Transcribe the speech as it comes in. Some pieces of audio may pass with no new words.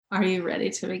Are you ready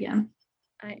to begin?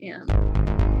 I am.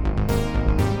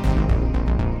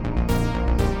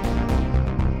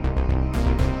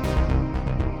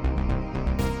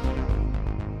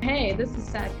 Hey, this is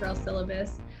Sad Girl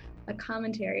Syllabus, a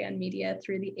commentary on media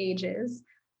through the ages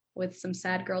with some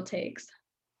sad girl takes.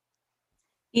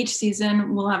 Each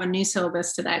season, we'll have a new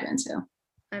syllabus to dive into.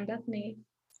 I'm Bethany.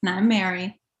 And I'm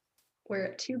Mary.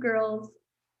 We're two girls.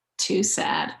 Too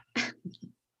sad.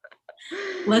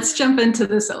 Let's jump into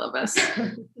the syllabus.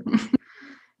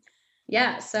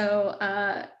 Yeah, so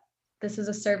this is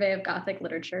a survey of Gothic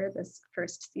literature this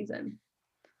first season.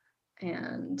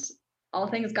 And all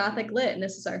things Gothic lit. And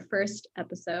this is our first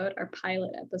episode, our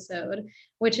pilot episode,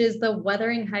 which is the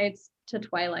Wuthering Heights to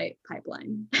Twilight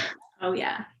pipeline. Oh,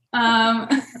 yeah.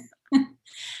 I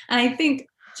think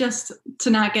just to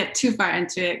not get too far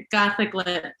into it, Gothic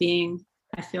lit being,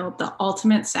 I feel, the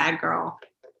ultimate sad girl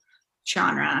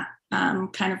genre,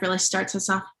 kind of really starts us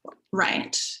off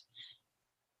right.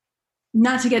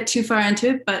 Not to get too far into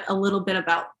it, but a little bit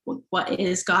about what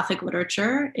is Gothic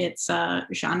literature. It's a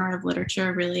genre of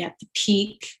literature really at the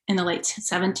peak in the late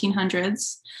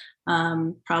 1700s.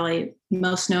 Probably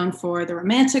most known for the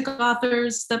Romantic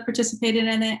authors that participated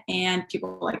in it, and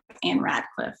people like Anne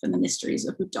Radcliffe and the Mysteries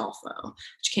of Udolpho,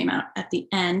 which came out at the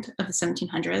end of the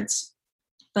 1700s.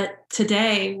 But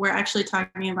today we're actually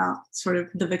talking about sort of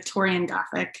the Victorian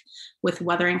Gothic with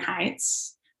Wuthering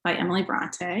Heights by Emily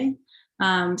Bronte.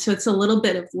 So it's a little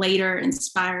bit of later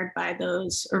inspired by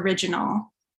those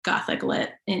original Gothic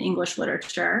lit in English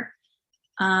literature.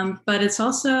 But it's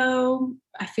also,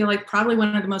 I feel like, probably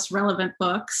one of the most relevant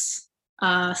books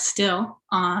still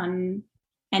on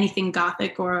anything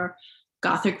Gothic or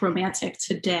Gothic romantic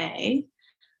today.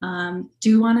 Do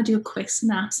you want to do a quick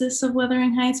synopsis of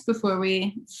Wuthering Heights before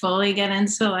we fully get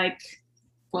into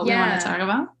what we want to talk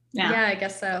about? Yeah, I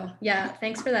guess so. Yeah,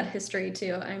 thanks for that history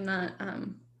too. I'm not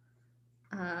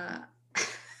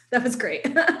that was great.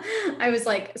 I was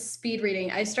like speed reading.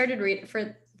 I started reading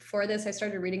for this. I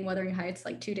started reading Wuthering Heights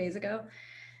like 2 days ago,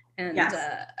 and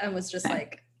I was just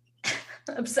like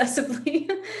obsessively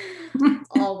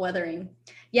all weathering.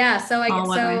 Yeah, so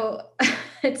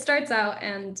it starts out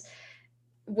and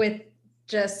with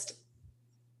just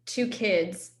two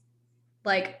kids.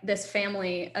 Like this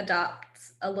family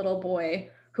adopts a little boy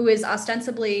who is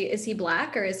ostensibly, is he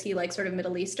Black or is he like sort of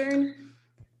Middle Eastern?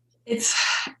 It's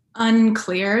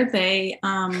unclear. They,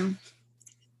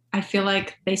 I feel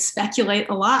like they speculate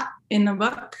a lot in the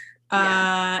book.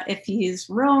 If he's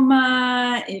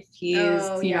Roma, if he's,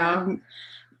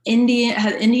 Indian,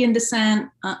 has Indian descent,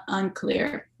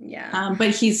 unclear. Yeah.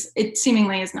 But it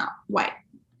seemingly is not white.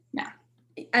 Yeah.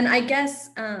 And I guess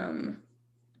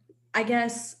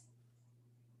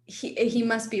he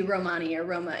must be Romani or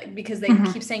Roma because they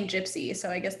keep saying gypsy. So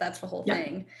I guess that's the whole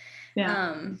thing.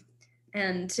 Yeah.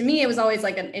 And to me, it was always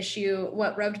like an issue,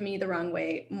 what rubbed me the wrong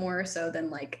way more so than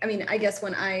like, I mean, I guess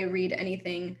when I read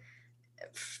anything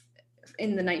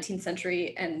in the 19th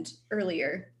century and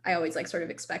earlier, I always like sort of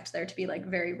expect there to be like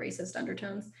very racist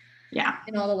undertones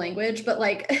in all the language. But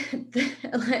like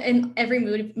in every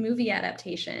movie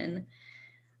adaptation,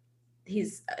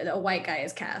 he's a white guy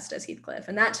is cast as Heathcliff,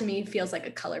 and that to me feels like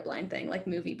a colorblind thing. Like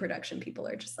movie production people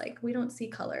are just like, we don't see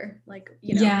color, like,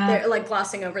 they're like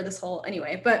glossing over this whole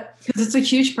anyway. But because it's a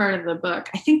huge part of the book.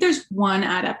 I think there's one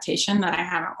adaptation that I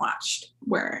haven't watched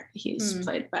where he's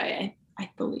played by, I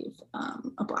believe,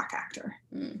 a Black actor,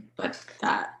 but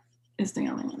that is the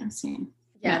only one I've seen.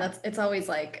 It's always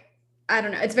like, I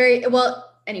don't know, it's very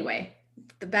well anyway.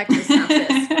 Back to the synopsis.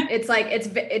 It's like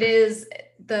it is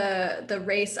the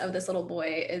race of this little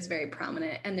boy is very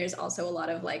prominent, and there's also a lot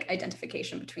of like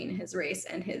identification between his race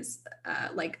and his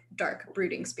like dark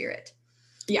brooding spirit.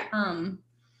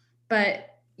 But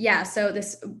yeah, so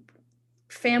this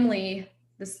family,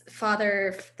 this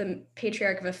father, the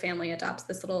patriarch of a family, adopts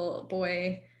this little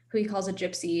boy who he calls a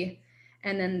gypsy,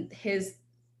 and then his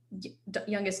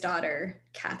youngest daughter,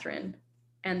 Catherine,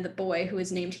 and the boy who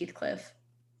is named Heathcliff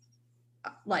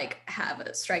like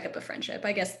strike up a friendship.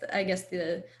 I guess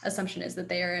the assumption is that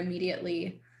they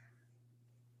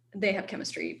have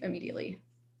chemistry immediately,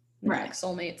 right? Like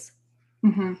soulmates.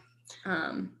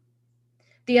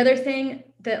 The other thing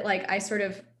that like I sort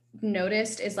of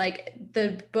noticed is like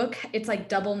the book, it's like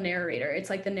double narrator. It's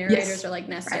like the narrators are like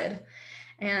nested,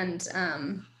 and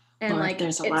like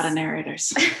there's a lot of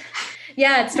narrators.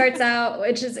 Yeah, it starts out,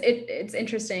 which is it's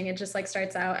interesting. It just like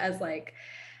starts out as like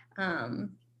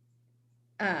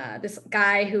this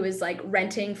guy who is like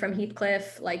renting from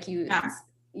Heathcliff, like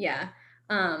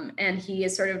and he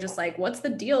is sort of just like, what's the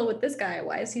deal with this guy?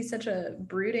 Why is he such a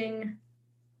brooding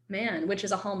man? Which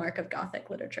is a hallmark of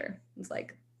Gothic literature. It's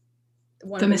like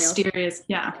one The of the mysterious,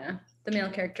 the male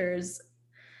characters,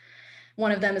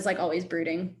 one of them is like always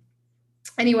brooding.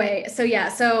 Anyway, so yeah,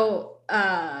 so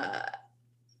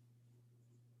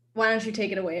why don't you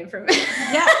take it away from me?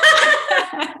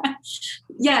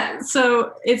 Yeah,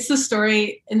 so it's the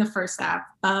story in the first half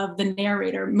of the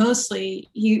narrator. Mostly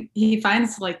he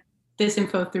finds like this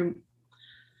info through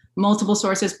multiple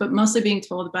sources, but mostly being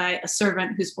told by a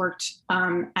servant who's worked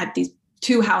at these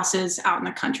two houses out in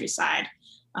the countryside,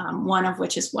 one of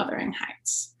which is Wuthering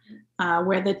Heights,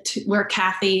 where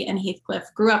Kathy and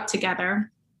Heathcliff grew up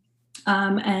together,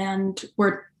 and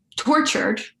were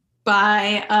tortured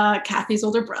by Kathy's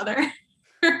older brother,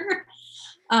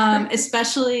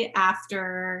 especially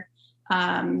after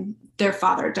their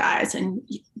father dies and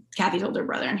Kathy's older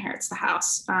brother inherits the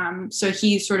house. So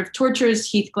he sort of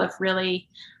tortures Heathcliff really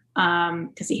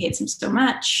because he hates him so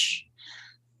much.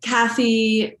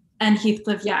 Kathy and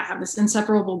Heathcliff, have this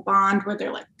inseparable bond where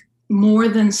they're like more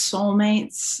than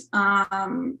soulmates.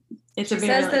 She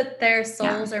says that their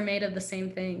souls are made of the same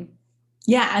thing.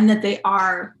 Yeah, and that they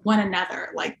are one another,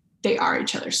 like they are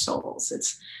each other's souls.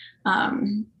 It's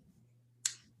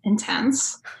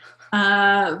intense.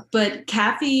 But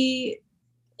Kathy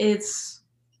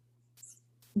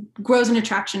grows an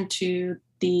attraction to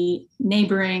the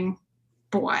neighboring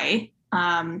boy,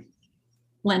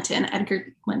 Linton,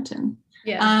 Edgar Linton.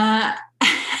 Yeah.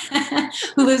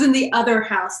 Who lives in the other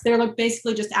house. They're like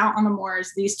basically just out on the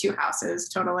moors, these two houses,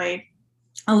 totally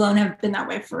alone, have been that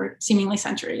way for seemingly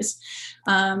centuries.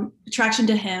 Attraction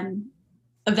to him,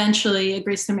 eventually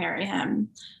agrees to marry him.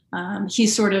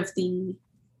 He's sort of the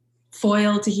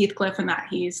foil to Heathcliff in that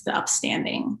he's the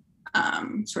upstanding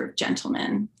sort of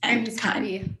gentleman and he's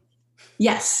happy.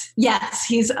 Yes,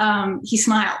 he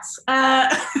smiles,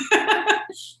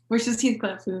 versus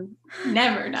Heathcliff, who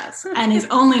never does and is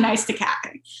only nice to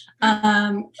Kathy.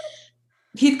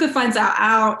 Heathcliff finds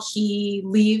out, he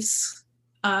leaves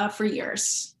for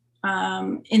years.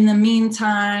 In the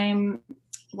meantime,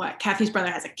 Kathy's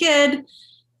brother has a kid,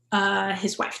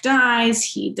 his wife dies,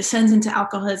 he descends into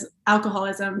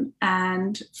alcoholism,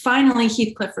 and finally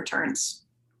Heathcliff returns.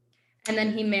 And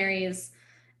then he marries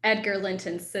Edgar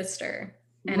Linton's sister,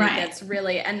 and it gets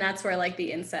really, and that's where like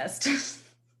the incest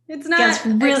it's not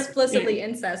explicitly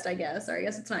incest, I guess, or I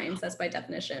guess it's not incest by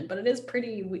definition, but it is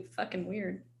pretty fucking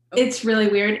weird. It's really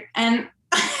weird, and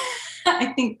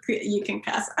I think you can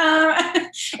cuss.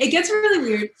 It gets really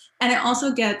weird, and it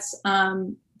also gets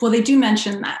they do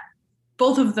mention that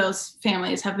both of those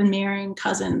families have been marrying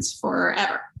cousins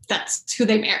forever. That's who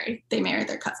they marry. They marry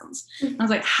their cousins. I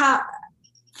was like, how?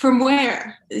 From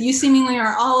where? You seemingly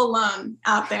are all alone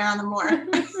out there on the moor.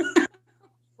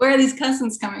 Where are these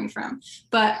cousins coming from?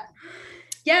 But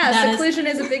yeah, seclusion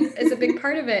is a big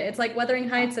part of it. It's like Wuthering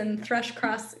Heights and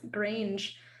Thrushcross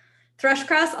Grange.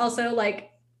 Thrushcross also,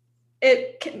 like,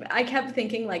 I kept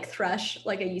thinking like thrush,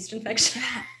 like a yeast infection.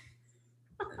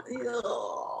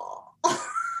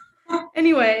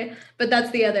 Anyway, but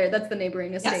that's the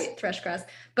neighboring estate, yes. Thrushcross.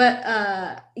 But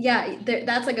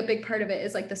that's like a big part of it,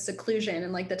 is like the seclusion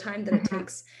and like the time that it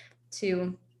takes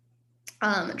to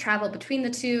travel between the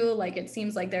two. Like it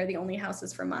seems like they're the only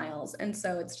houses for miles, and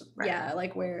so it's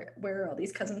like where are all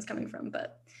these cousins coming from?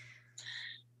 But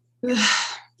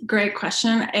great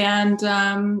question,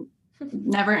 and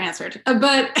never answered.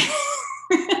 But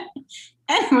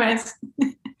anyways,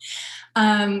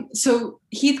 so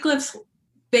Heathcliff's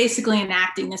basically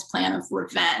enacting this plan of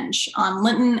revenge on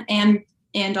Linton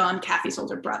and on Kathy's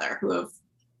older brother, who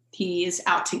he is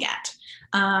out to get.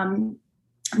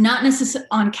 Not necessarily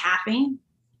on Kathy.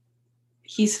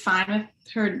 He's fine with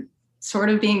her sort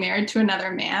of being married to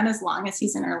another man as long as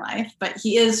he's in her life, but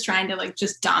he is trying to like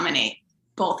just dominate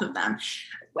both of them.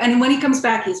 And when he comes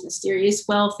back, he's mysterious,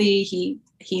 wealthy.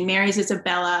 He marries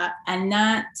Isabella, and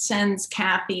that sends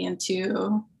Kathy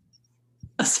into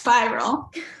a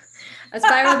spiral. A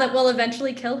spiral that will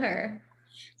eventually kill her.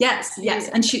 Yes.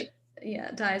 And she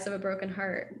dies of a broken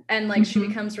heart. And like she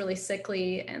becomes really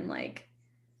sickly, and like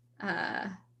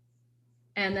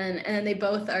and then they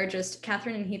both are just,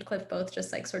 Catherine and Heathcliff both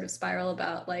just like sort of spiral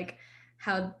about like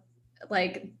how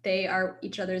like they are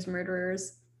each other's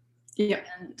murderers. Yeah.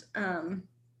 And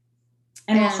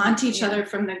will haunt each other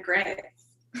from the grave.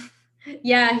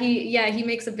 He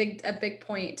makes a big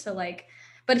point to like,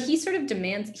 but he sort of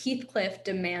Heathcliff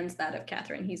demands that of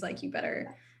Catherine. He's like, you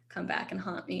better come back and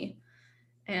haunt me.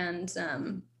 And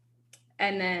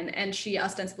she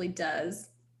ostensibly does.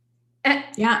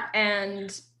 Yeah.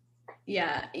 And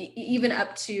even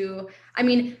up to, I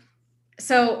mean,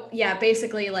 so yeah,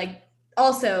 basically like,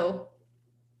 also,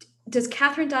 does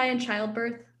Catherine die in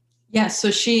childbirth? Yeah, so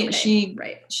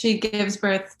Right. she gives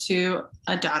birth to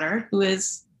a daughter who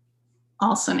is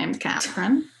also named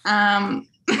Catherine.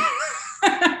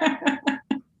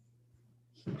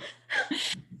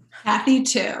 Kathy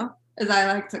too, as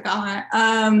I like to call her.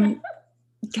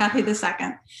 Kathy the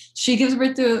second. She gives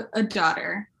birth to a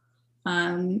daughter,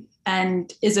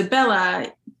 and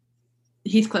Isabella,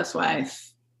 Heathcliff's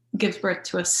wife, gives birth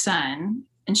to a son,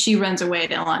 and she runs away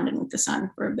to London with the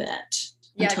son for a bit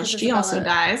until she also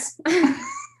dies.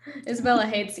 Isabella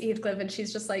hates Heathcliff, and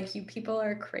she's just like, you people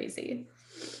are crazy.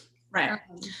 Right.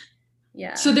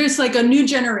 Yeah. So there's like a new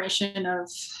generation of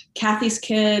Kathy's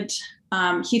kid,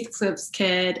 Heathcliff's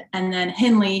kid, and then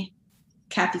Hindley,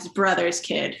 Kathy's brother's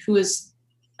kid, who is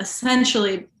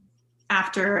essentially,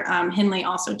 after Hindley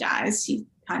also dies, he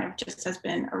kind of just has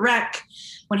been a wreck.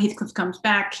 When Heathcliff comes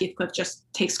back, Heathcliff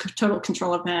just takes total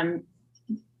control of him.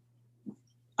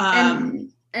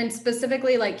 And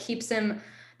specifically like keeps him,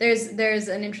 there's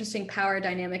an interesting power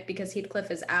dynamic because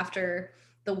Heathcliff is after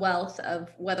the wealth of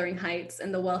Wuthering Heights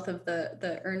and the wealth of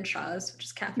the Earnshaws, which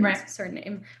is Catherine's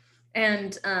surname.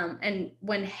 And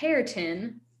when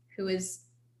Hareton, who is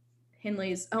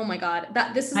Hindley's, oh my God,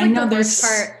 this is like the worst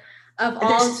part of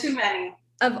all. There's too many.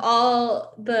 Of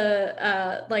all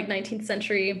the like 19th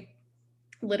century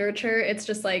literature, it's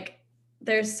just like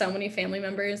there's so many family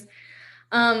members.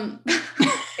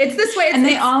 It's this way. And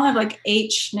they all have like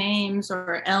H names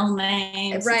or L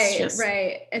names. Right,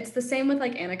 right. It's the same with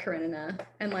like Anna Karenina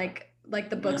and like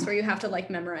the books where you have to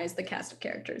like memorize the cast of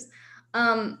characters.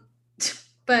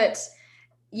 But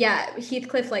yeah,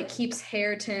 Heathcliff like keeps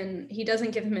Hareton. He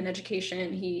doesn't give him an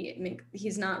education.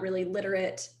 He's not really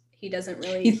literate. He doesn't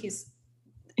really.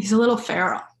 He's a little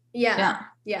feral. Yeah.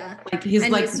 Like he's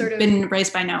like sort of been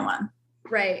raised by no one.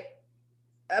 Right.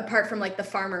 Apart from like the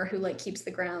farmer who like keeps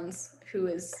the grounds, who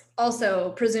is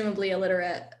also presumably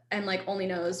illiterate and like only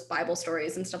knows Bible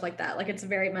stories and stuff like that. Like it's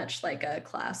very much like a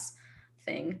class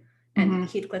thing. And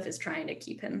Heathcliff is trying to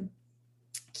keep him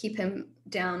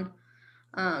down.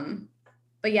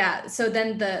 But yeah, so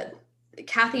then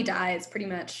Kathy dies pretty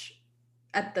much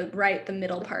at the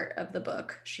middle part of the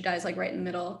book. She dies like right in the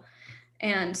middle.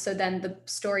 And so then the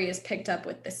story is picked up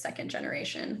with this second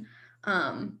generation.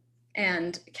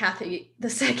 And Kathy the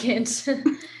second,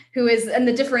 who is, and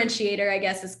the differentiator, I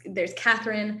guess, is there's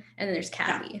Catherine and then there's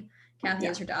Kathy. Kathy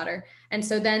is her daughter. And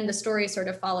so then the story sort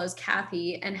of follows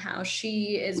Kathy and how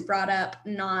she is brought up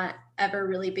not ever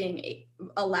really being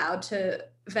allowed to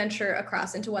venture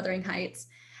across into Wuthering Heights.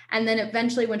 And then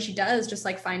eventually when she does just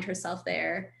like find herself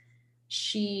there,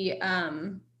 she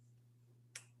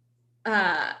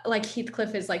like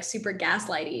Heathcliff is like super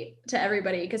gaslighty to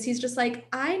everybody because he's just like,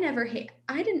 I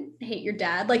didn't hate your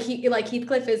dad. Like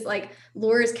Heathcliff is like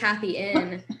lures Kathy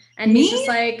in and he's just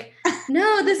like,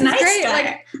 no, this is nice great. Guy.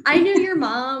 Like I knew your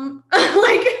mom.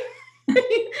 Like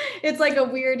it's like a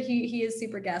weird, he is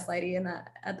super gaslighty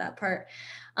at that part.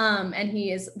 And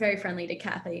he is very friendly to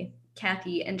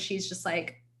Kathy, and she's just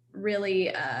like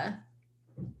really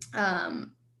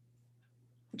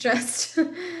just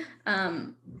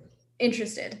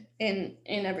interested in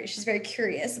she's very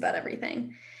curious about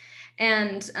everything.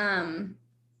 And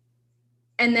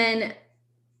then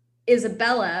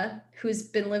Isabella, who's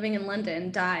been living in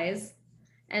London, dies.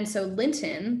 And so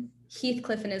Linton,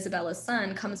 Heathcliff and Isabella's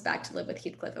son, comes back to live with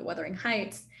Heathcliff at Wuthering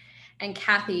Heights. And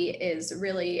Kathy is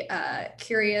really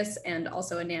curious and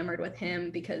also enamored with him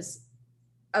because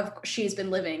she's been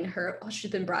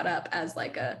brought up as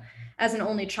as an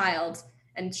only child,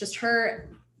 and it's just her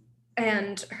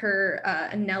and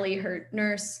Nellie, her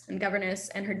nurse and governess,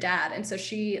 and her dad. And so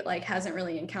she like hasn't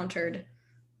really encountered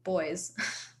boys.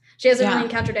 She hasn't really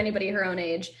encountered anybody her own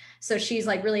age. So she's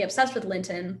like really obsessed with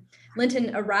Linton.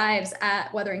 Linton arrives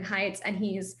at Wuthering Heights and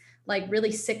he's like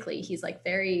really sickly. He's like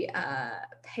very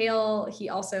pale. He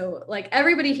also like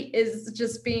everybody is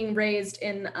just being raised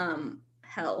in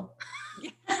hell.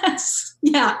 Yes.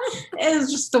 Yeah.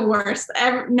 It's just the worst.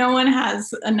 No one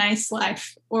has a nice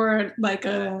life or like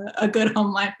a good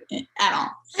home life at all.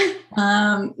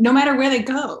 No matter where they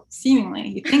go, seemingly.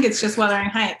 You think it's just Wuthering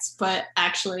Heights, but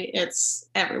actually it's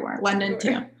everywhere. London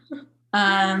too.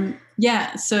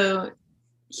 Yeah. So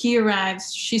he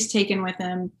arrives, she's taken with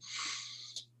him.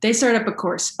 They start up a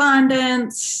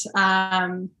correspondence.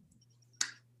 And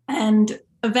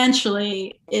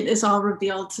eventually it is all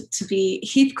revealed to be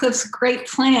Heathcliff's great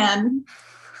plan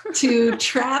to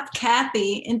trap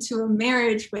Kathy into a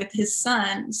marriage with his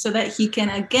son so that he can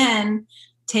again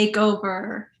take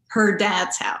over her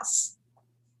dad's house.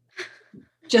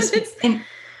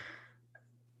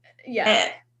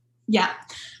 Yeah.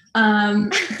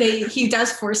 He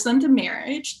does force them to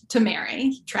marry.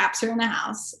 He traps her in the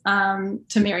house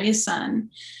to marry his son,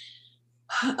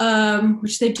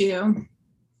 which they do.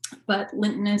 But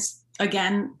Linton is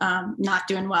again not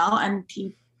doing well, and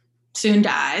he soon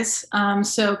dies.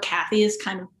 So Kathy is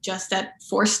kind of just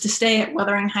forced to stay at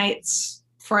Wuthering Heights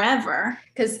forever.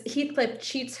 Because Heathcliff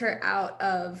cheats her out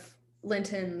of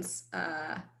Linton's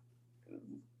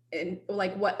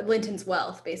Linton's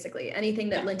wealth, basically. Anything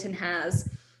that Linton has,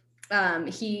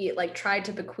 he like tried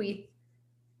to bequeath.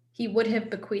 He would have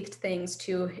bequeathed things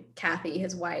to Kathy,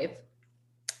 his wife,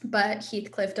 but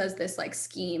Heathcliff does this like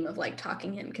scheme of like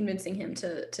convincing him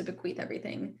to bequeath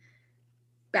everything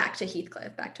back to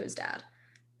Heathcliff, back to his dad.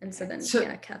 And so then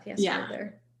Kathy has to live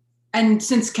there. And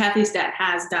since Kathy's dad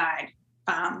has died,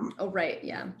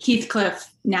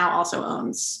 Heathcliff now also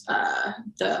owns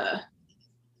the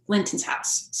Linton's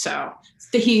house. So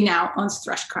he now owns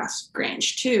Thrushcross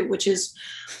Grange too, which is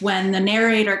when the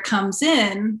narrator comes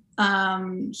in,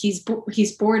 he's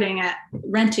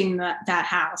renting that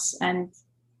house, and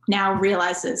now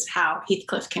realizes how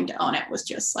Heathcliff came to own it was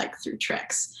just like through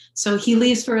tricks. So he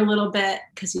leaves for a little bit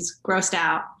because he's grossed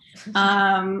out,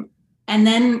 and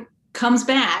then comes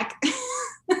back,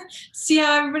 see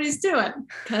how everybody's doing,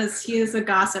 because he is a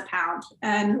gossip hound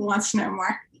and wants to know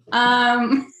more.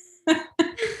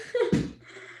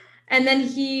 And then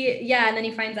he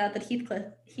finds out that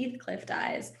Heathcliff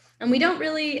dies, and we don't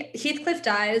really. Heathcliff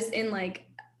dies in like,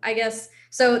 I guess,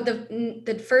 so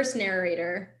the first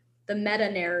narrator, the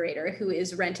meta narrator who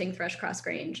is renting Thrushcross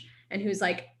Grange and who's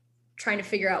like trying to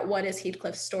figure out what is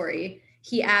Heathcliff's story,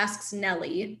 he asks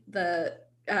Nellie, the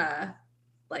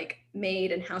like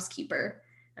maid and housekeeper,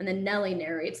 and then Nellie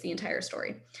narrates the entire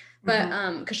story.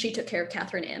 But because she took care of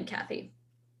Catherine and Kathy,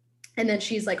 and then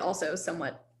she's like also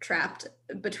somewhat trapped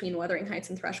between Wuthering Heights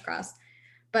and Thrushcross.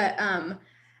 But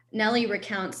Nellie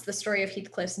recounts the story of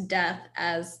Heathcliff's death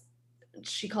as,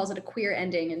 she calls it a queer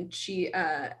ending, and she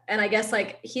and I guess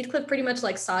like Heathcliff pretty much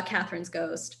like saw Catherine's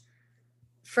ghost,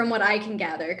 from what I can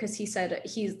gather, because he said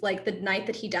he's like, the night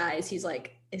that he dies, he's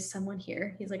like, is someone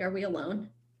here? He's like, are we alone?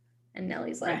 And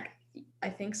Nellie's like, I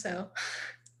think so.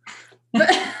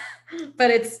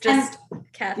 but it's just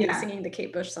Kathy singing the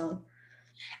Kate Bush song.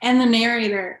 And the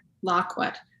narrator,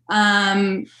 Lockwood,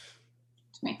 the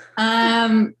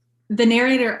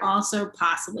narrator also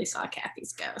possibly saw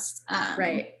Kathy's ghost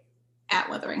at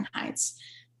Wuthering Heights,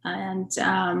 and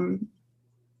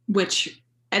which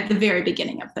at the very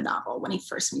beginning of the novel, when he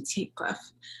first meets Heathcliff,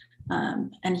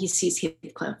 and he sees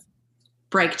Heathcliff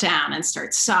break down and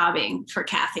start sobbing for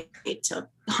Kathy to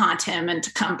haunt him and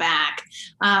to come back.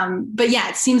 But yeah,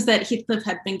 it seems that Heathcliff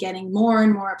had been getting more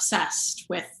and more obsessed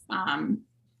with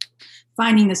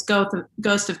finding this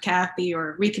ghost of Kathy,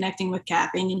 or reconnecting with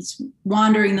Kathy, and he's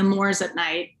wandering the moors at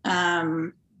night,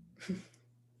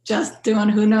 just doing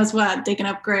who knows what, digging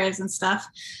up graves and stuff.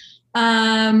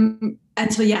 And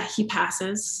so he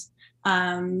passes.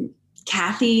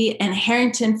 Kathy and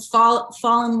Harrington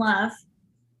fall in love,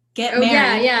 get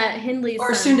married. Hindley's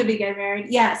or son. soon to be get married.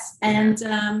 Yes, and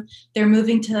they're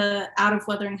moving out of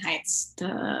Wuthering Heights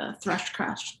to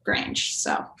Thrushcross Grange.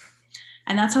 So.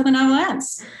 And that's how the novel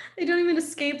ends. They don't even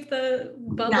escape the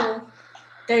bubble.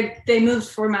 No. They moved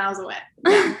 4 miles away.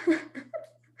 Yeah.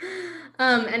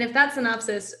 And if that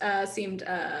synopsis seemed long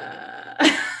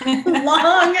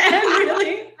and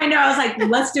really, I know. I was like,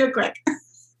 let's do it quick.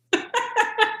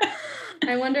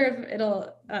 I wonder if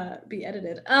it'll be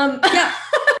edited.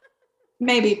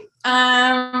 Maybe.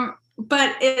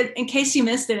 But in case you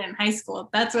missed it in high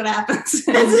school, that's what happens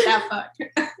in that book.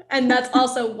 And that's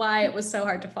also why it was so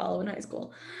hard to follow in high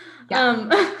school.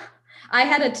 Yeah. I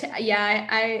had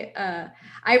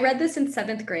I read this in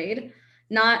 7th grade.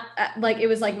 Not like it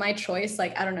was like my choice.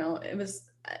 Like, I don't know. It was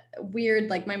weird.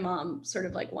 Like my mom sort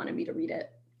of like wanted me to read it.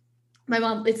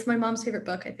 It's my mom's favorite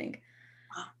book, I think.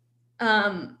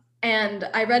 Wow. And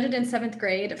I read it in 7th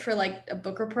grade for like a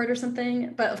book report or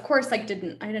something. But of course, like I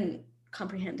didn't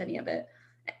comprehend any of it.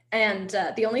 And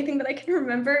the only thing that I can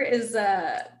remember is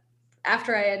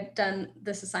after I had done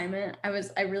this assignment,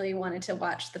 I really wanted to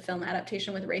watch the film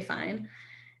adaptation with Ralph Fiennes,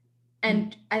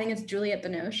 and I think it's Juliette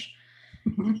Binoche.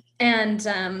 Mm-hmm. And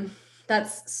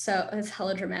it's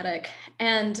hella dramatic.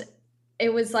 And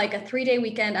it was like a 3-day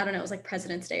weekend. I don't know, it was like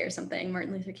President's Day or something,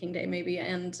 Martin Luther King Day maybe.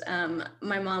 And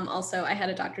my mom also, I had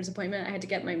a doctor's appointment. I had to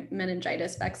get my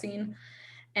meningitis vaccine.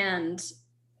 And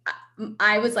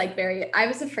I was like I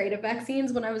was afraid of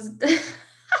vaccines when I was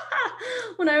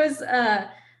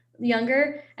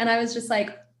younger, and I was just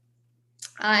like,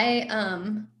 I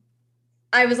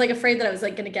was like afraid that I was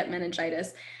like going to get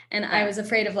meningitis, and I was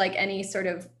afraid of like any sort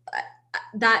of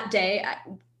that day.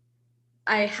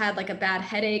 I had like a bad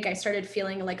headache. I started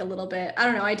feeling like a little bit, I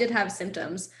don't know, I did have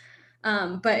symptoms.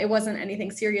 But it wasn't anything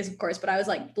serious, of course, but I was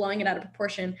like blowing it out of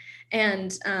proportion.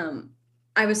 And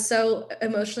I was so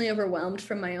emotionally overwhelmed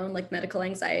from my own like medical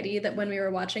anxiety that when we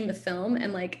were watching the film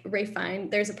and like Ray Fiennes,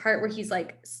 there's a part where he's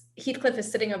like, Heathcliff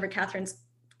is sitting over Catherine's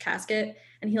casket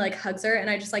and he like hugs her, and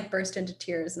I just like burst into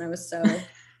tears, and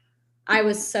I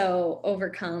was so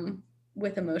overcome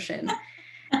with emotion.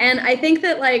 And I think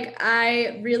that like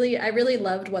I really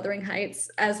loved Wuthering Heights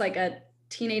as like a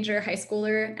teenager, high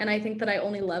schooler, and I think that I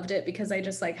only loved it because I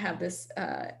just like have this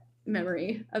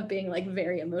memory of being like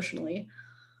very emotionally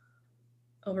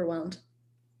overwhelmed.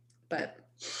 But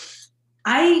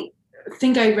I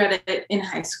think I read it in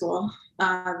high school,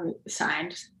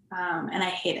 signed, and I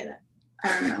hated it.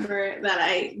 I remember that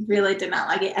I really did not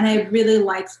like it, and I really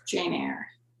liked Jane Eyre,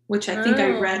 which I think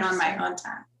I read on my own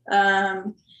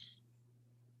time.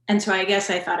 And so I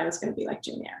guess I thought it was going to be like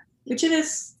Jane Eyre, which it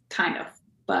is kind of,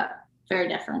 but very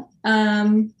different.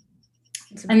 And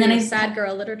then sad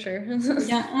girl literature.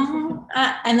 Yeah.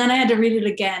 And then I had to read it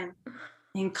again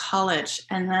in college.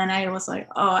 And then I was like,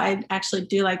 oh, I actually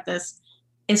do like this.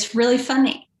 It's really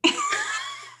funny.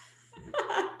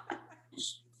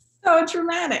 So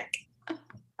dramatic.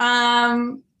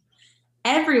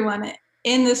 Everyone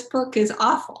in this book is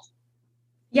awful.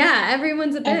 Yeah,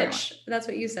 everyone's a bitch. Everyone. That's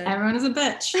what you said. Everyone is a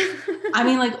bitch. I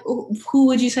mean, like, who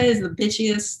would you say is the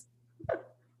bitchiest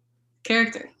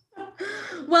character?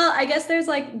 Well, I guess there's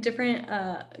like different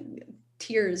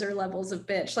tiers or levels of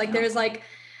bitch. Like there's like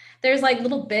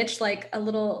little bitch, like a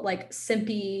little like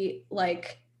simpy,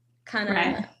 like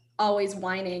kind of always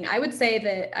whining. I would say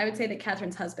that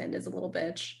Catherine's husband is a little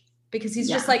bitch because he's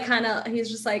just like he's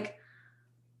just like,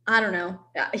 I don't know.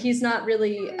 He's not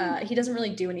really he doesn't really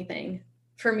do anything.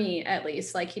 For me, at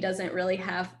least, like he doesn't really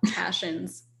have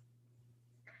passions.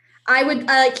 I would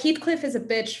like Heathcliff is a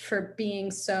bitch for being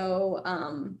so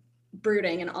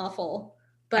brooding and awful,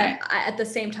 but at the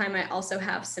same time, I also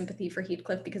have sympathy for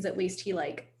Heathcliff because at least he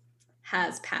like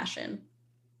has passion.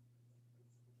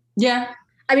 Yeah,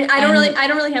 I mean, I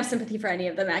don't really have sympathy for any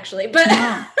of them actually, but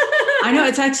no. I know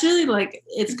it's actually like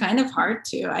it's kind of hard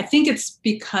to. I think it's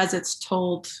because it's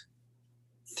told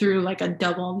through like a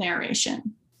double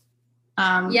narration.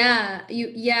 You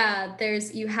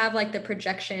have like the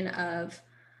projection of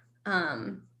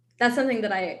that's something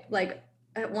that I like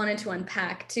wanted to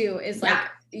unpack too, is like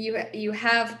you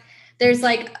have there's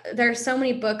so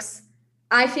many books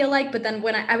I feel like, but then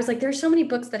when I was like there's so many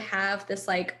books that have this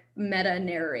like meta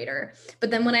narrator, but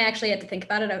then when I actually had to think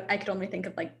about it, I could only think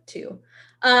of like two.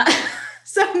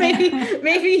 So maybe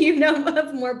you know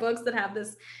of more books that have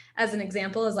this as an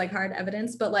example as like hard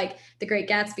evidence, but like The Great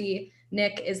Gatsby,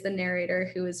 Nick is the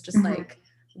narrator who is just like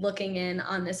looking in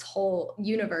on this whole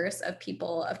universe of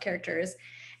people, of characters,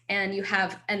 and you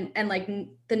have and like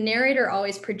the narrator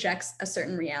always projects a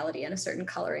certain reality and a certain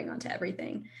coloring onto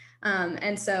everything.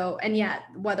 And yet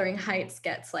Wuthering Heights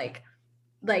gets like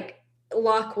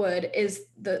Lockwood is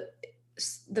the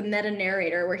meta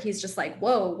narrator where he's just like,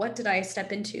 whoa, what did I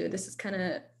step into? This is kind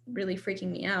of really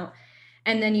freaking me out.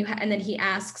 And then and then he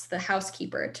asks the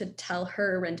housekeeper to tell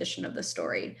her rendition of the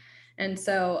story. And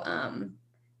so,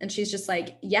 and she's just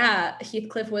like, yeah,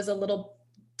 Heathcliff was a little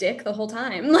dick the whole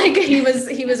time. Like he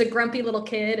was a grumpy little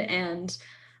kid, and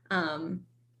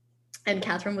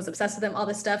Catherine was obsessed with him, all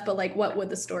this stuff. But like, what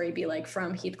would the story be like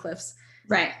from Heathcliff's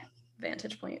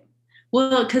vantage point?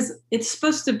 Well, because it's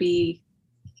supposed to be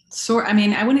I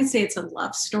mean, I wouldn't say it's a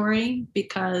love story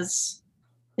because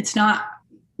it's not.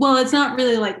 Well, it's not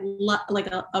really like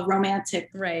a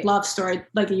romantic love story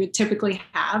like you typically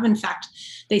have. In fact,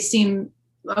 they seem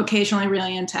occasionally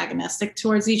really antagonistic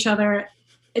towards each other.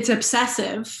 It's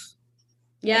obsessive.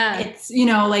 Yeah. It's,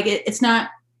 like it's not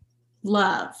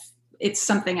love. It's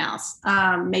something else.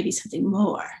 Maybe something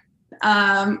more.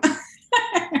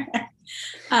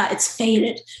 It's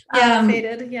faded. Yeah,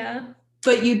 faded, yeah.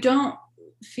 But you don't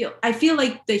I feel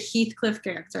like the Heathcliff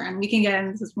character, and we can get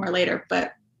into this more later,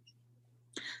 but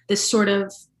this sort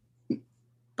of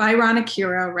Byronic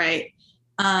hero, right?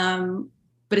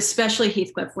 But especially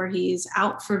Heathcliff, where he's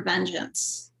out for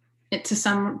vengeance to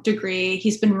some degree.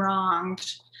 He's been wronged,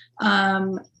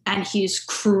 and he's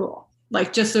cruel,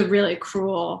 like just a really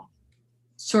cruel,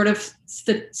 sort of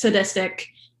sadistic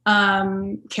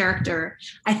character.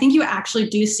 I think you actually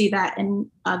do see that in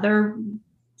other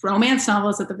romance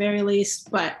novels at the very least,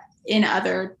 but in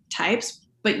other types.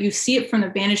 But you see it from the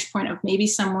vantage point of maybe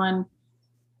someone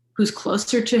who's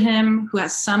closer to him, who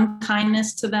has some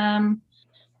kindness to them,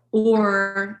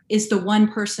 or is the one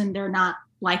person they're not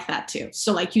like that to.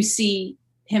 So like you see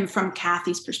him from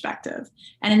Kathy's perspective.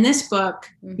 And in this book,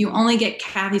 you only get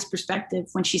Kathy's perspective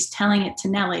when she's telling it to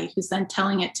Nellie, who's then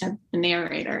telling it to the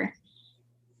narrator.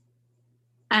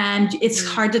 And it's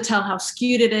hard to tell how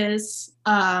skewed it is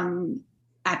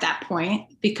at that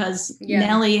point, because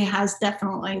Nellie has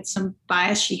definitely some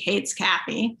bias. She hates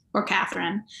Kathy, or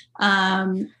Catherine,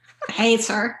 hates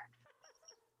her.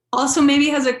 Also maybe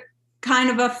has a kind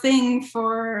of a thing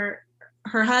for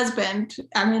her husband.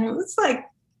 I mean, it was like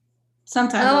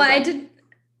sometimes. Oh, I didn't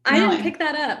pick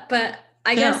that up, but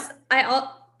I guess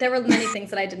there were many things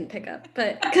that I didn't pick up,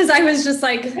 but because I was just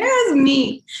like, there's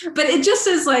me. But it just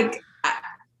is like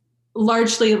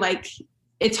largely like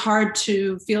it's hard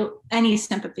to feel any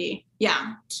sympathy,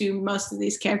 to most of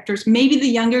these characters. Maybe the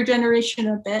younger generation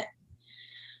a bit.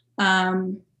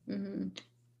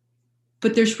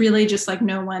 But there's really just like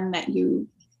no one that I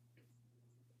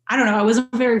don't know, I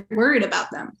wasn't very worried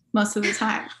about them most of the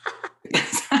time.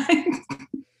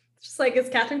 Just like, is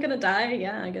Catherine gonna die?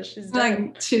 Yeah, I guess she's dead.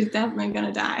 Like, she's definitely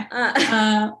gonna die.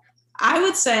 I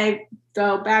would say,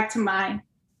 though, back to my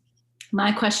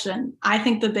question, I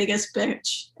think the biggest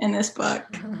bitch in this book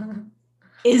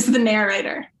is the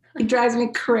narrator. He drives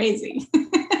me crazy.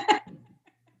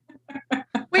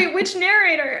 Wait, which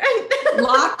narrator?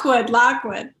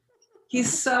 Lockwood.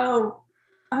 He's so,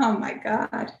 oh my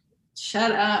God,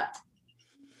 shut up.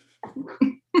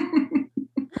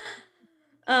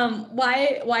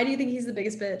 Why do you think he's the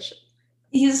biggest bitch?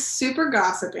 He's super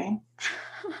gossipy.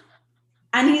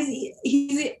 And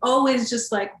he's always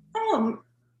just like,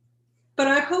 but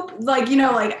I hope, like,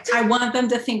 like, I want them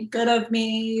to think good of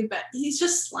me, but he's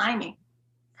just slimy.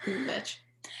 He's a bitch.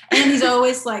 And he's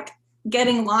always like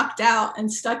getting locked out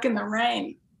and stuck in the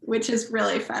rain, which is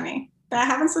really funny. That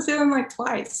happens to him like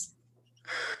twice.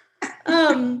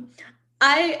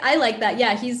 I like that.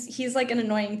 Yeah, he's like an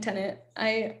annoying tenant.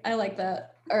 I like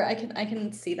that. Or I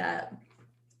can see that.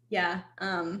 Yeah.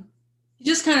 He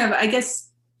just kind of, I guess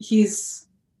he's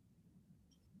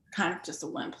kind of just a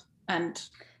wimp and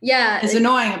is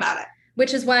annoying about it.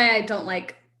 Which is why I don't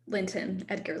like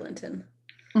Edgar Linton.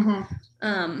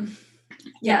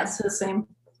 Yeah, it's the same.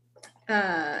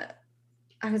 I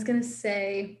was gonna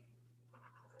say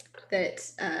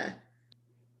that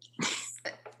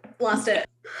lost it.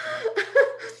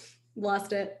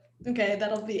 Okay,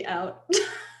 that'll be out.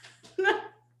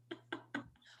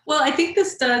 Well, I think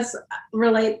this does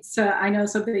relate to, I know,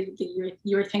 something that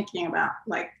you were thinking about,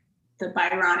 like the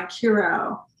Byronic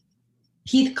hero.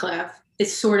 Heathcliff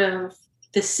is sort of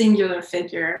the singular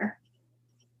figure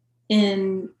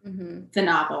in the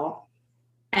novel,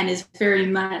 and is very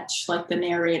much like the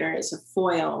narrator is a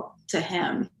foil to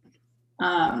him,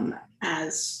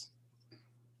 as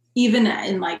even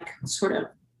in like sort of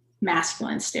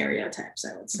masculine stereotypes,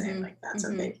 I would say. Like that's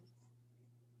a big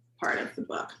part of the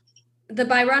book. The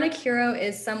Byronic hero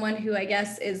is someone who I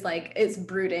guess is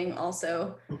brooding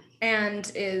also,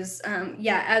 and is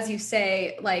as you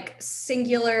say, like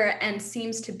singular, and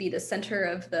seems to be the center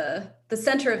of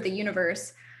the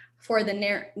universe for the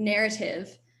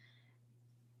narrative.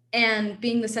 And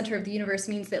being the center of the universe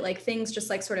means that like things just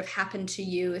like sort of happen to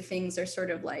you. Things are sort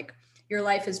of like, your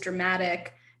life is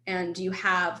dramatic, and you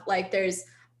have like there's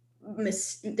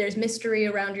mystery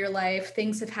around your life.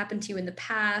 Things have happened to you in the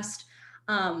past.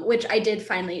 Which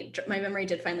my memory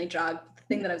did finally jog. The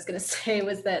thing that I was going to say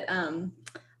was that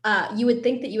you would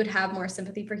think that you would have more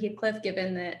sympathy for Heathcliff,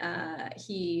 given that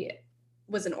he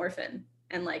was an orphan,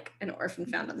 and like an orphan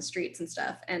found on the streets and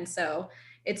stuff. And so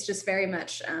it's just very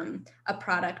much a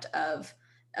product of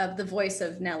the voice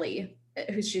of Nellie,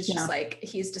 who's just like,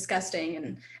 he's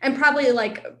disgusting and probably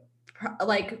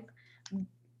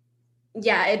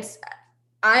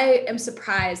I am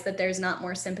surprised that there's not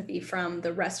more sympathy from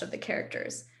the rest of the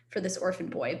characters for this orphan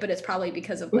boy, but it's probably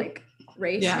because of like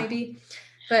race maybe.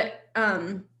 But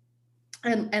and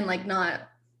like not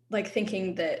like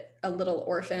thinking that a little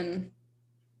orphan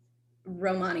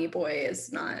Romani boy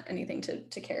is not anything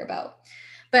to care about.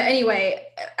 But anyway,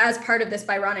 as part of this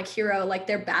Byronic hero, like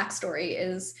their backstory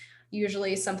is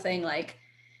usually something like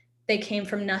they came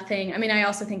from nothing. I mean, I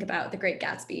also think about The Great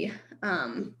Gatsby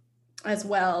as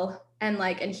well.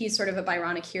 And he's sort of a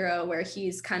Byronic hero where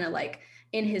he's kind of like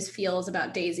in his feels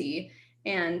about Daisy.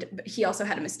 And he also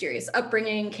had a mysterious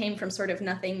upbringing, came from sort of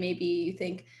nothing, maybe you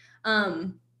think.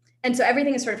 And so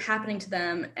everything is sort of happening to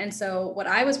them. And so what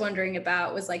I was wondering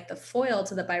about was like the foil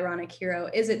to the Byronic hero.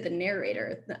 Is it the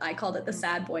narrator? I called it the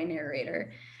sad boy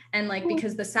narrator. And like,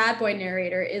 because the sad boy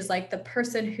narrator is like the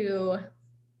person who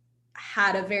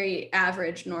had a very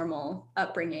average, normal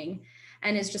upbringing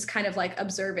and is just kind of like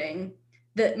observing.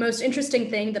 The most interesting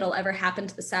thing that'll ever happen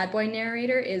to the sad boy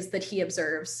narrator is that he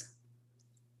observes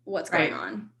what's going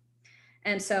on.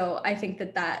 And so I think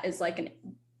that is like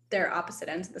their opposite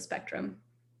ends of the spectrum.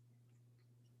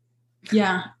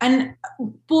 Yeah. And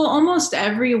well, almost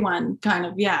everyone kind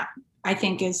of, I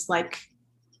think is like,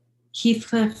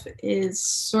 Heathcliff is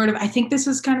sort of, I think this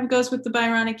is kind of goes with the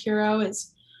Byronic hero,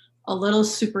 is a little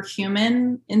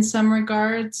superhuman in some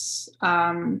regards.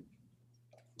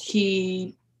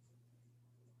 He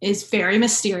is very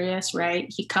mysterious,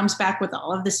 right? He comes back with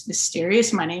all of this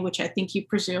mysterious money, which I think you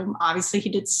presume, obviously he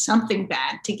did something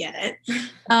bad to get it.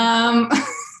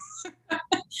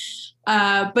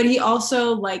 But he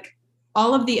also, like,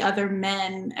 all of the other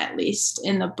men, at least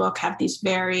in the book, have these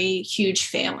very huge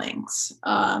failings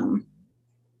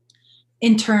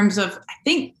in terms of, I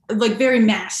think, like very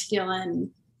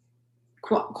masculine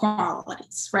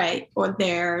qualities, right? Or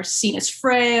they're seen as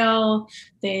frail.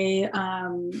 They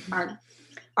are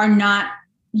not,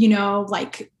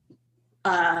 like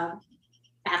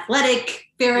athletic,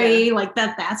 very like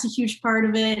that. That's a huge part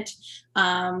of it.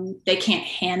 They can't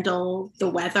handle the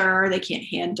weather. They can't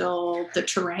handle the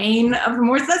terrain of the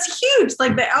moors. That's huge.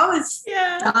 Like they're always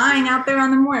dying out there on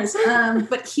the moors.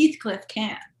 But Heathcliff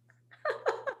can.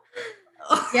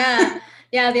 Yeah.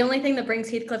 The only thing that brings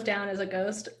Heathcliff down is a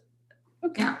ghost.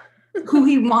 Yeah. Who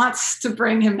he wants to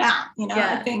bring him down,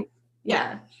 Yeah. I think.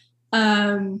 Yeah.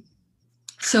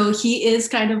 So he is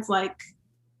kind of like,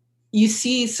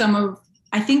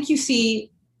 I think you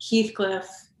see Heathcliff.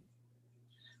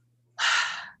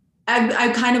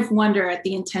 I kind of wonder at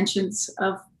the intentions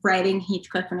of writing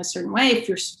Heathcliff in a certain way, if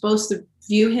you're supposed to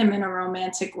view him in a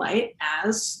romantic light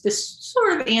as this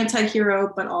sort of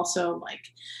anti-hero, but also like,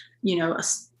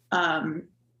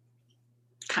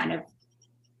 kind of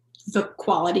the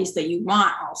qualities that you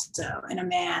want also in a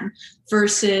man,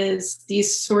 versus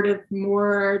these sort of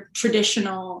more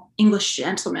traditional English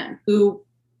gentlemen who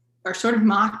are sort of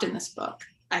mocked in this book,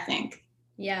 I think.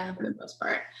 Yeah. For the most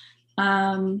part.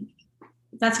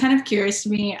 That's kind of curious to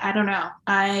me. I don't know.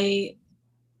 I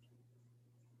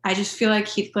just feel like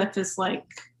Heathcliff is like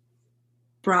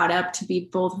brought up to be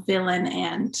both villain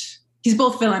and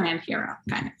hero,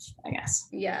 kind of, I guess.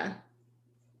 Yeah.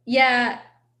 Yeah.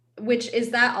 Which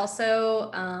is that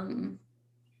also,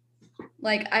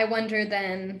 like, I wonder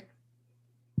then,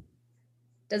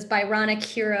 does Byronic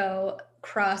hero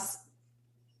cross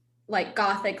like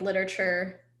Gothic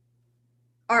literature?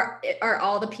 Are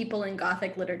all the people in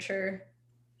Gothic literature,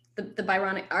 the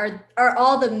Byronic, are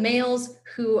all the males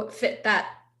who fit that?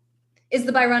 Is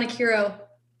the Byronic hero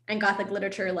and Gothic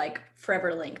literature like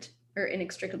forever linked or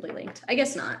inextricably linked? I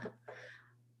guess not.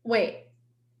 Wait,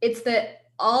 it's that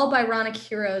all Byronic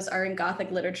heroes are in Gothic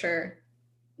literature.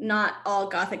 Not all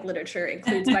Gothic literature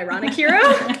includes Byronic hero.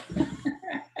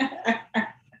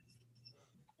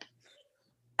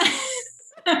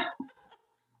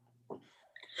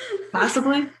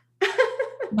 Possibly.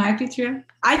 Might be true.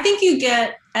 I think you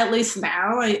get, at least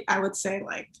now, I would say,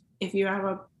 like, if you have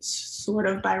a sort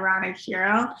of Byronic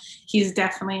hero, he's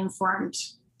definitely informed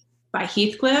by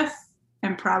Heathcliff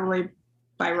and probably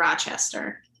by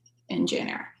Rochester in Jane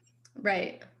Eyre.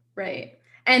 Right.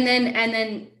 And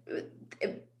then,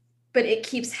 but it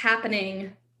keeps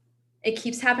happening. It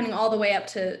keeps happening all the way up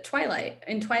to Twilight.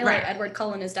 In Twilight, Edward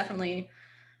Cullen is definitely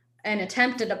an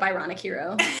attempt at a Byronic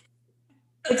hero.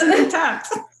 It's an attempt.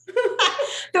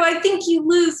 Though I think you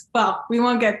lose, well, we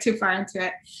won't get too far into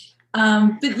it.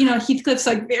 But, Heathcliff's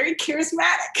like very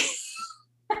charismatic.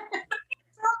 I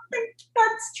don't think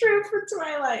that's true for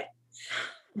Twilight.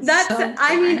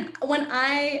 When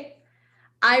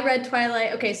I read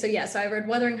Twilight, okay, so I read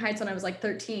Wuthering Heights when I was like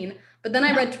 13, but then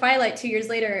I read Twilight 2 years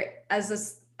later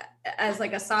as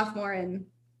like a sophomore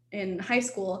in high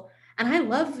school, and I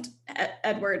loved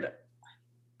Edward.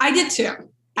 I did too.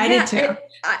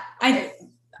 It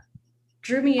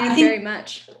drew me in very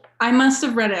much. I must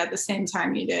have read it at the same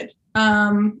time you did.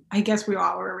 I guess we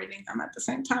all were reading them at the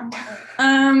same time.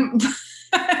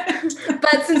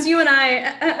 But since you and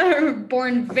I are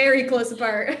born very close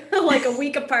apart, like a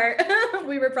week apart,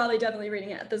 we were probably definitely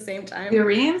reading it at the same time. We were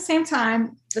reading at the same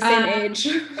time. The same age.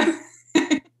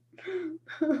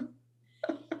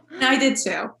 I did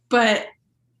too. But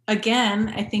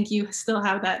again, I think you still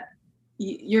have that.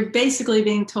 You're basically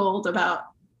being told about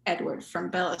Edward from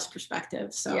Bella's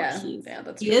perspective. So he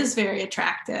is very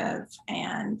attractive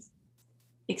and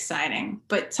exciting.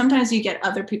 But sometimes you get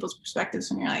other people's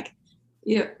perspectives when you're like,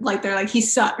 they're like, he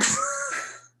sucks.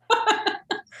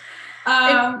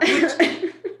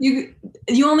 You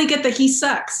only get the he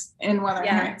sucks in Wuthering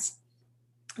Heights.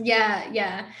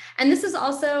 Yeah. And this is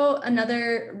also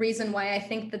another reason why I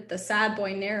think that the sad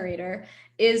boy narrator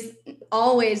is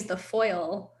always the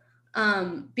foil,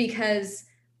 because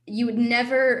you would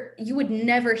never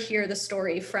hear the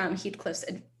story from Heathcliff's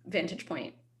vantage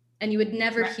point, and you would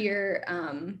never hear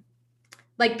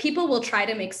like people will try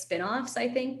to make spin-offs, I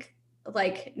think,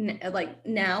 like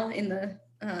now in the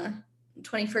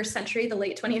 21st century, the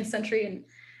late 20th century and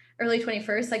early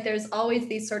 21st, like there's always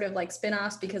these sort of like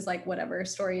spin-offs because like whatever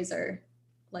stories are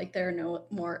like, there are no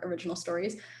more original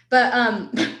stories, but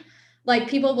like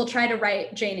people will try to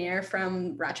write Jane Eyre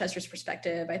from Rochester's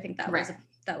perspective. I think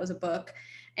that was a book,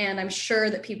 and I'm sure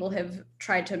that people have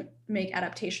tried to make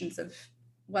adaptations of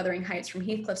Wuthering Heights from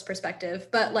Heathcliff's perspective,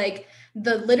 but like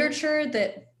the literature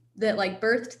that like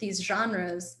birthed these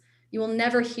genres, you will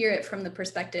never hear it from the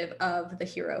perspective of the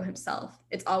hero himself.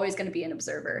 It's always going to be an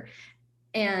observer,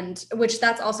 and which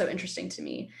that's also interesting to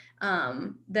me,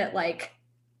 that like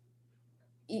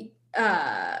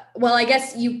well, I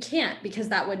guess you can't, because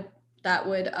that would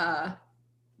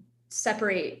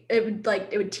separate it,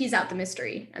 would tease out the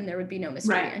mystery, and there would be no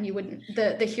mystery, and you wouldn't,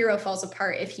 the hero falls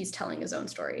apart if he's telling his own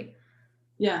story.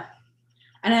 Yeah.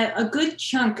 And a good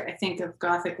chunk, I think, of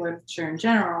Gothic literature in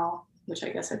general, which I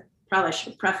guess I probably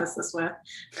should preface this with,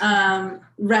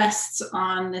 rests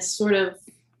on this sort of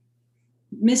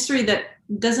mystery that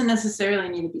doesn't necessarily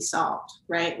need to be solved,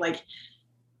 right? Like,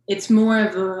 it's more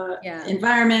of a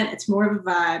environment, it's more of a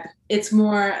vibe, it's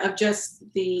more of just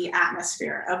the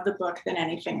atmosphere of the book than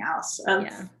anything else.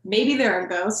 Maybe there are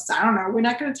ghosts, I don't know, we're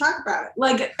not going to talk about it.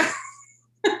 Like,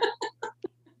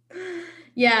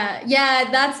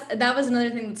 that was another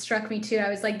thing that struck me too. I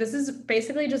was like, this is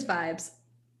basically just vibes.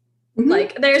 Mm-hmm.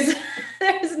 Like there's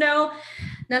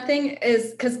nothing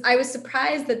is, because I was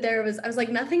surprised that I was like,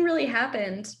 nothing really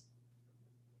happened.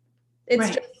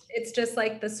 It's just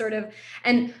like the sort of,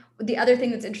 and the other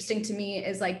thing that's interesting to me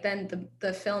is like then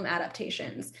the film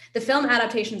adaptations. The film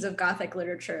adaptations of Gothic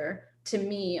literature to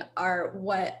me are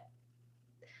what,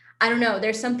 I don't know,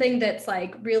 there's something that's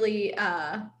like really,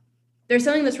 there's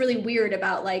something that's really weird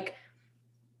about like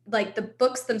the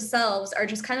books themselves are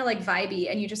just kind of like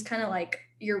vibey, and you just kind of like,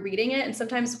 you're reading it. And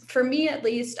sometimes, for me at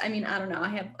least, I mean, I don't know,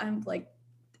 I'm like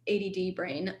ADD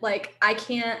brain. Like I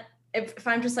can't, if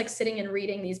I'm just like sitting and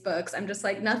reading these books, I'm just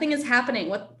like, nothing is happening.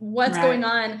 What's going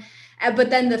on? But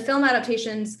then the film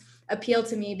adaptations appeal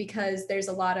to me because there's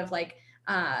a lot of like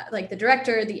the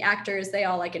director, the actors, they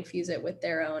all like infuse it with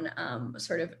their own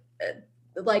sort of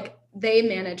like, they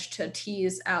manage to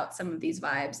tease out some of these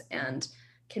vibes and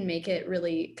can make it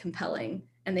really compelling,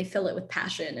 and they fill it with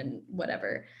passion and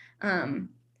whatever.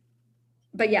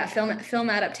 But yeah, film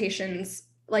adaptations,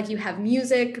 like you have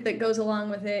music that goes along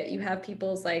with it. You have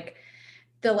people's like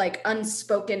the like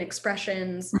unspoken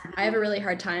expressions. I have a really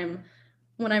hard time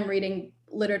when I'm reading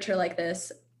literature like this,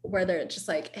 where they're just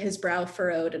like his brow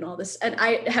furrowed and all this. And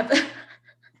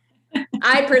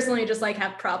I personally just like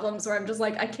have problems where I'm just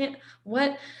like, I can't,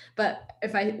 what? But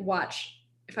if I watch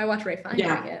Ralph Fiennes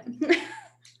doing it.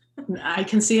 I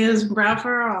can see his brow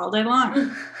furrow all day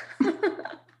long.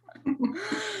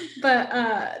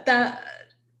 But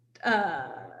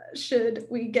should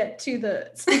we get to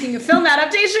speaking of film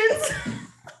adaptations,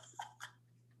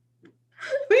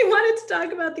 we wanted to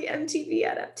talk about the MTV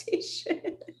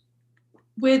adaptation.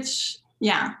 Which,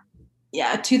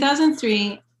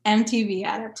 2003 MTV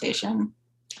adaptation.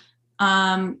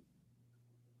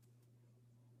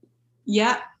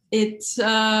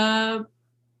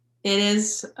 It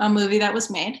is a movie that was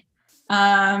made.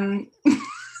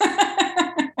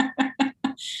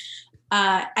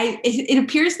 It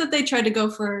appears that they tried to go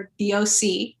for the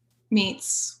OC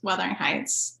meets Wuthering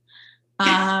Heights.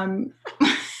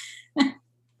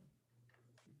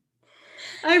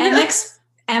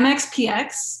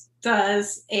 MXPX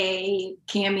does a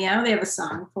cameo. They have a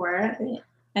song for it,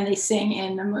 and they sing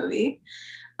in the movie.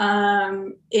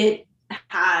 It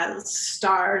has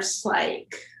stars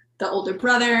like the older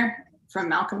brother from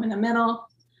Malcolm in the Middle.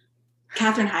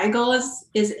 Katherine Heigl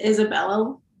is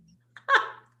Isabella.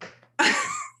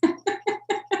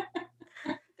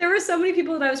 There were so many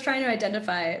people that I was trying to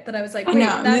identify that I was like,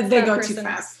 wait, they go too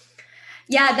fast.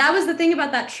 Yeah, that was the thing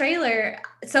about that trailer.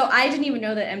 So I didn't even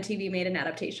know that MTV made an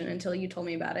adaptation until you told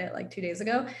me about it like 2 days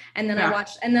ago. And then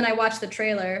I watched the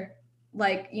trailer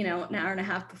like, an hour and a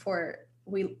half before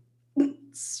we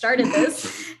started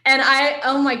this. And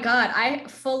oh my God, I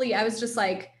was just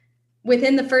like,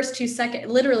 within the first 2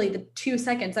 seconds, literally the 2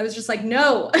 seconds, I was just like,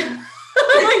 no, like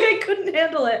I couldn't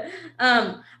handle it.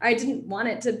 I didn't want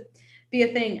it to be a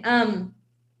thing.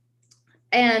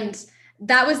 And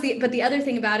that was but the other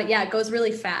thing about it, it goes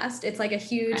really fast. It's like a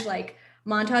huge like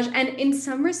montage. And in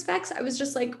some respects, I was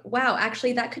just like, wow,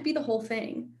 actually that could be the whole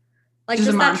thing. Like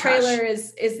just that trailer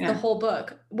is the whole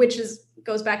book, which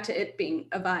goes back to it being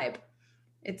a vibe.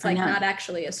 It's like not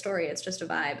actually a story, it's just a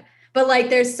vibe. But like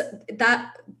there's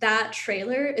that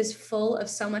trailer is full of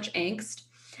so much angst.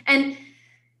 And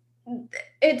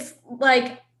it's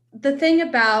like the thing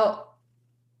about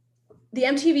the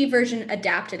MTV version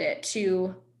adapted it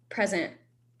to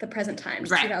the present times,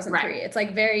 2003. Right. It's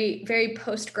like very, very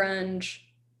post-grunge,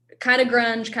 kind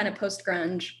of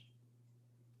post-grunge,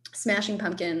 Smashing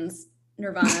Pumpkins,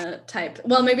 Nirvana type.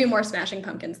 Well, maybe more Smashing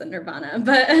Pumpkins than Nirvana,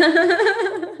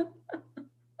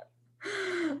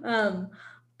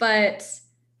 but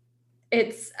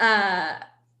it's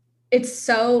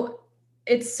so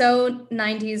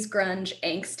 90s grunge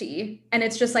angsty, and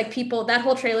it's just like people, that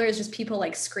whole trailer is just people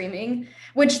like screaming,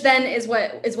 which then is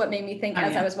what made me think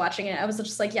I was watching it. I was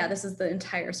just like, yeah, this is the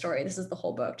entire story, this is the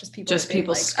whole book, just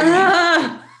people like,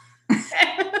 screaming.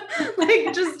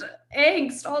 Like just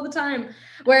angst all the time.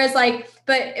 Whereas like,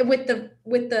 but with the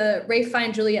Ralph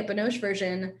Fiennes Juliette Binoche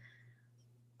version,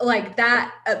 like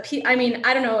that, I mean,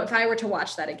 I don't know if I were to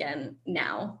watch that again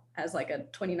now as like a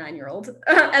 29-year-old,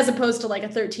 as opposed to like a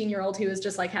 13-year-old who is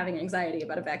just like having anxiety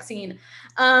about a vaccine.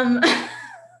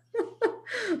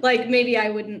 Like maybe I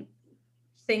wouldn't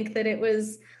think that it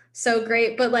was so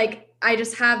great, but like, I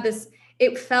just have this,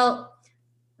 it felt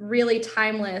really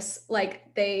timeless.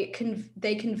 Like they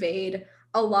conveyed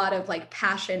a lot of like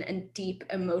passion and deep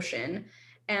emotion,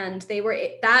 and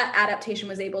that adaptation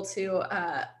was able to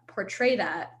portray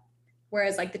that,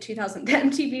 whereas like the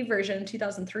MTV version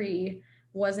 2003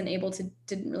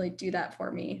 didn't really do that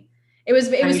for me. It was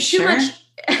too much.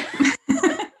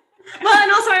 Well,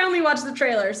 and also I only watched the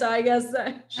trailer, so I guess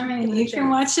I mean, you can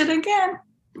watch it again.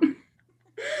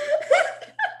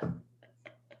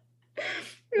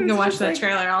 You can watch that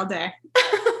trailer all day.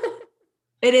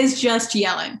 It is just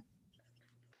yelling.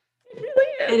 It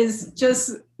really is. It is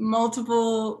just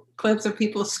multiple clips of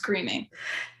people screaming.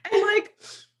 And like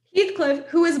Heathcliff,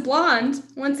 who is blonde,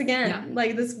 once again,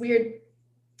 like this weird,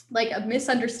 like a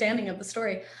misunderstanding of the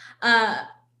story, on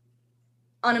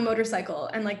a motorcycle,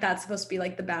 and like that's supposed to be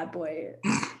like the bad boy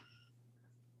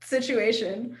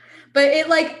situation. But it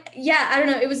like, I don't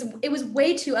know, it was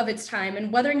way too of its time,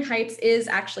 and Wuthering Heights is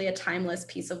actually a timeless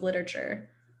piece of literature.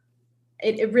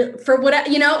 It really, for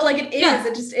what, you know, like it is,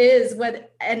 it just is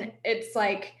and it's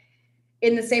like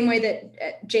in the same way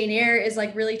that Jane Eyre is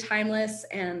like really timeless,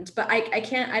 but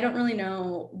I don't really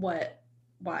know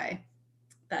why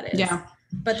that is. Yeah.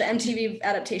 But the MTV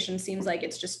adaptation seems like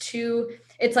it's just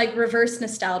it's like reverse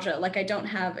nostalgia. Like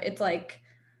it's like,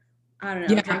 I don't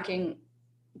know,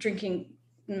 drinking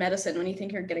medicine when you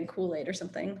think you're getting Kool-Aid or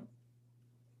something.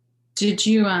 Do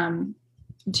you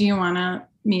want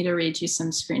me to read you some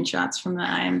screenshots from the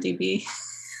IMDb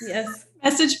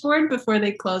message board before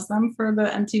they close them for the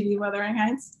MTV Wuthering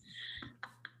Heights?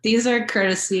 These are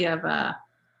courtesy of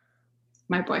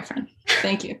my boyfriend.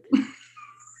 Thank you.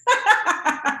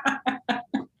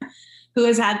 Who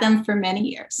has had them for many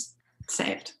years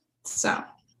saved. So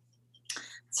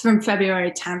it's from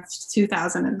February 10th,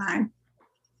 2009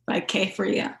 by K.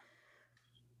 Faria.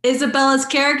 Isabella's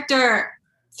character!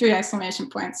 3 exclamation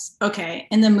points. Okay,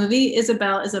 in the movie,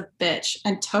 Isabel is a bitch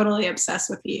and totally obsessed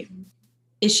with Eve.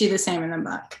 Is she the same in the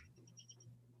book?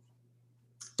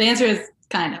 The answer is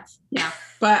kind of, yeah.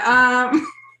 But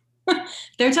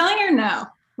they're telling her no,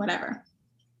 whatever.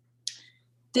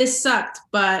 This sucked,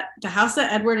 but the house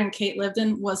that Edward and Kate lived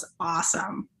in was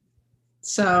awesome.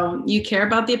 So you care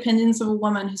about the opinions of a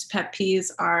woman whose pet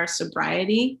peeves are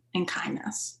sobriety and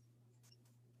kindness.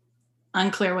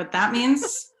 Unclear what that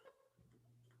means.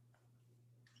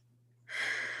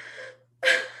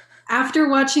 After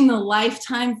watching the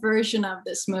Lifetime version of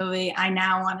this movie, I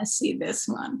now want to see this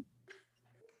one.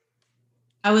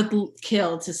 I would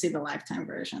kill to see the Lifetime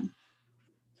version.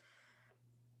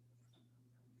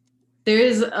 There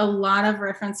is a lot of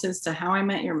references to How I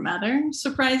Met Your Mother,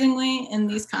 surprisingly, in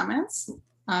these comments.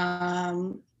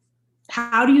 How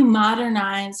do you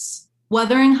modernize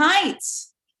Wuthering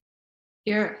Heights?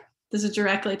 Here, this is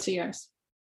directly to yours.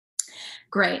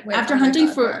 Great. After hunting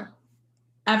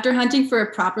for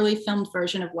a properly filmed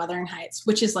version of Wuthering Heights,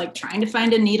 which is like trying to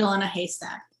find a needle in a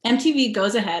haystack, MTV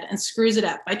goes ahead and screws it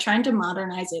up by trying to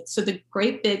modernize it so the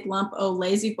great big lump o'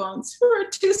 lazy bones who are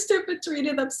too stupid to read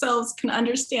it themselves can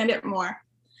understand it more.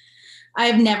 I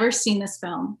have never seen this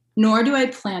film, nor do I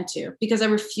plan to, because I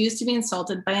refuse to be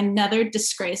insulted by another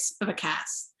disgrace of a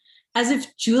cast. As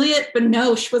if Juliette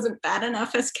Binoche wasn't bad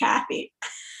enough as Kathy.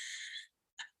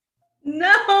 No,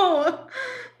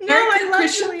 I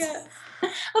love Juliette. I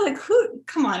was like,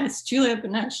 come on, it's Juliette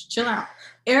Binoche, chill out.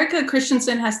 Erica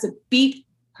Christensen has to beat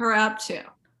her up too.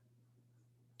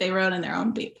 They wrote in their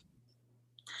own beep.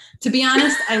 To be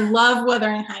honest, I love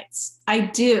Wuthering Heights. I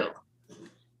do.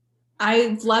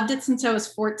 I've loved it since I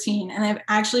was 14, and I've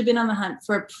actually been on the hunt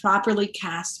for a properly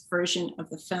cast version of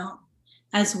the film,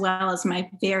 as well as my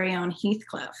very own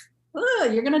Heathcliff. Oh,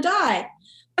 you're gonna die.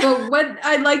 But what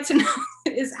I'd like to know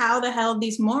is how the hell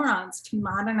these morons can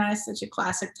modernize such a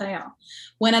classic tale,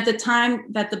 when at the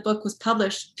time that the book was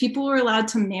published, people were allowed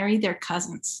to marry their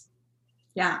cousins.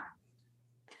 Yeah.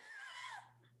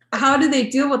 How do they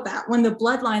deal with that when the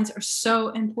bloodlines are so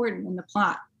important in the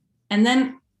plot? And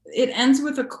then it ends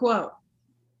with a quote.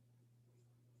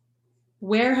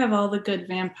 Where have all the good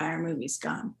vampire movies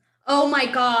gone? Oh my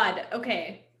God.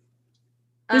 Okay.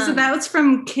 That was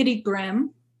from Kitty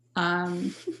Grimm.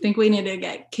 I think we need to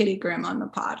get Kitty Grimm on the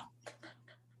pod.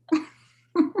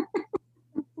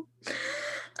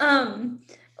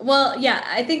 Well, yeah,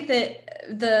 I think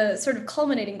that the sort of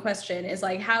culminating question is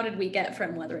like, how did we get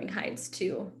from Wuthering Heights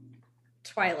to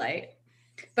Twilight?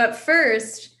 But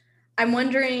first, I'm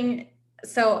wondering,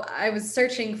 so I was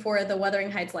searching for the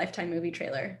Wuthering Heights Lifetime movie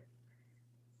trailer.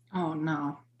 Oh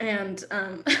no. And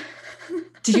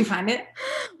did you find it?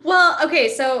 Well, okay,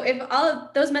 so if all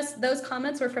of those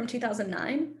comments were from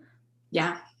 2009.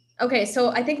 Yeah. Okay,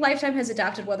 so I think Lifetime has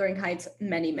adapted Wuthering Heights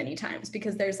many, many times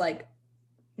because there's like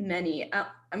many.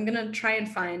 I'm gonna try and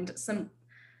find some.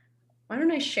 Why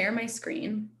don't I share my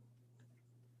screen?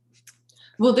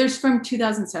 Well, there's from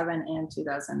 2007 and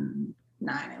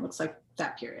 2009. It looks like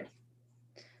that period.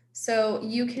 So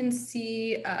you can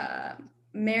see,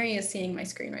 Mary is seeing my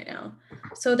screen right now.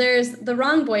 So there's The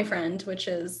Wrong Boyfriend, which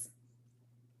is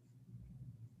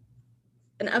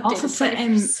an updated. Also set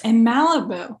in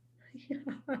Malibu.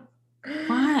 Yeah.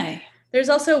 Why? There's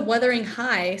also Wuthering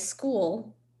High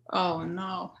School. Oh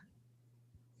no.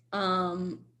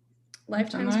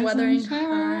 Lifetime's Wuthering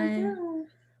High.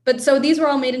 But so these were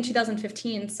all made in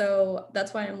 2015, so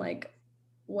that's why I'm like,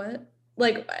 what?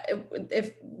 Like,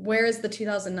 where is the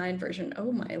 2009 version?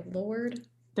 Oh my Lord.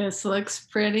 This looks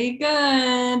pretty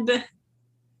good.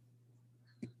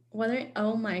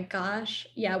 Oh my gosh.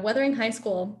 Yeah, Wuthering High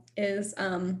School is,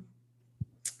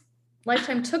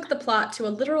 Lifetime took the plot to a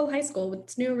literal high school with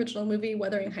its new original movie,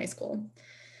 Wuthering High School.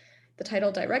 The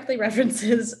title directly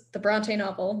references the Bronte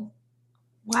novel.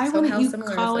 Why wouldn't you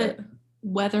call it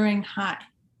Wuthering High?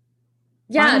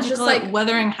 Yeah, it's just like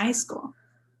Wuthering High School.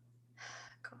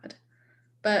 God.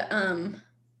 But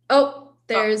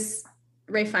there's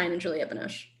Ray Fiennes and Juliette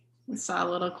Binoche. I saw a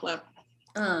little clip.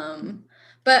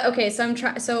 But okay,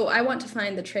 so I want to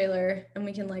find the trailer and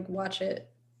we can like watch it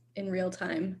in real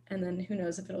time, and then who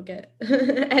knows if it'll get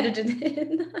edited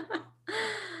in.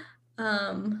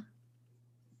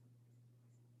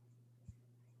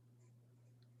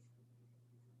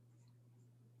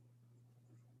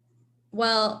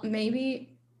 Well,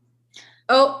 maybe.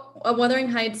 Oh, Wuthering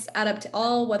Heights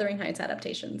all Wuthering Heights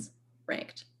adaptations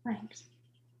ranked. Ranked.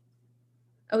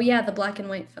 Oh yeah, the black and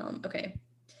white film. Okay.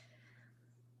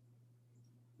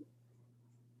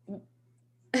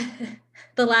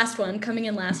 The last one, coming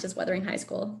in last, is Wuthering High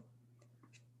School.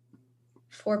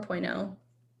 4.0.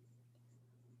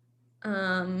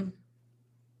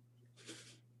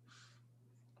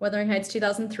 Wuthering Heights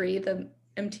 2003, the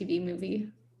MTV movie.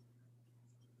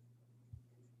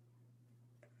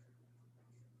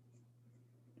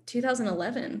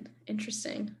 (2011)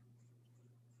 Interesting.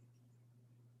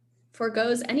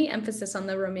 Forgoes any emphasis on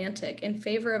the romantic in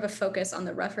favor of a focus on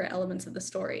the rougher elements of the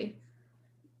story.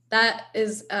 That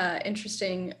is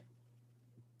interesting.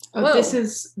 Oh, whoa. This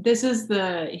is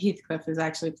the Heathcliff is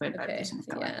actually played by a person of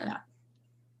color. Yeah.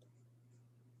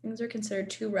 Things are considered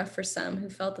too rough for some who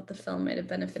felt that the film might have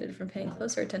benefited from paying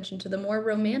closer attention to the more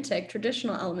romantic,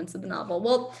 traditional elements of the novel.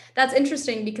 Well, that's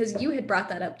interesting because you had brought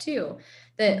that up too.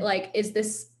 That like, is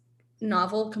this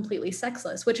novel completely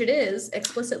sexless? Which it is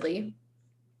explicitly.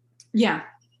 Yeah.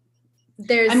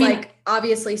 There's like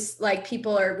obviously like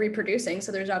people are reproducing,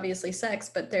 so there's obviously sex,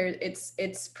 but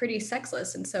it's pretty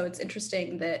sexless, and so it's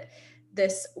interesting that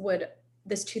this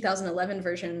 2011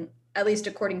 version, at least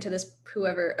according to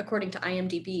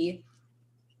IMDb,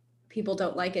 people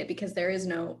don't like it because there is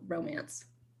no romance.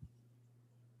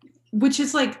 Which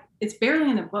is like, it's barely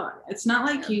in the book. It's not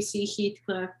like you see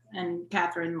Heathcliff and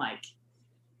Catherine like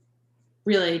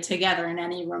really together in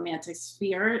any romantic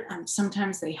sphere.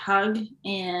 Sometimes they hug,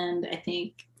 and I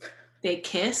think they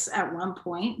kiss at one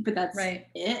point, but that's right.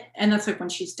 It. And that's like when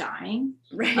she's dying.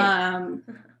 Right.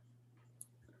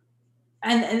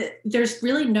 And there's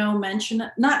really no mention,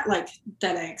 not like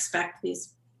that I expect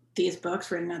these books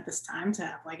written at this time to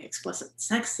have like explicit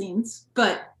sex scenes,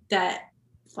 but that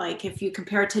like if you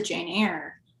compare it to Jane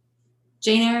Eyre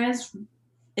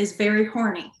is very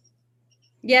horny.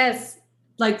 Yes.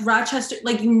 Like Rochester,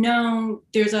 like,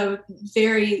 there's a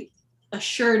very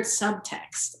assured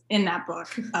subtext in that book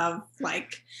of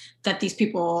like that these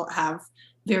people have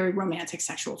very romantic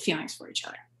sexual feelings for each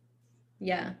other.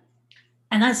 Yeah.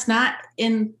 And that's not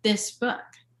in this book.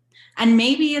 And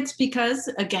maybe it's because,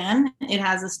 again, it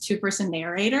has this two-person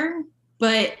narrator,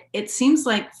 but it seems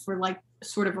like for like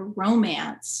sort of a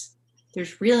romance,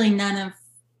 there's really none of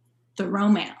the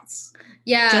romance.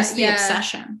 Yeah. Just the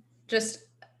obsession. Just,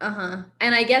 and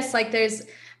I guess like there's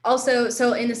also,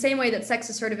 so in the same way that sex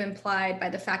is sort of implied by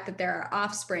the fact that there are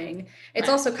offspring, it's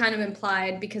also kind of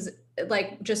implied because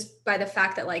like just by the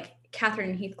fact that like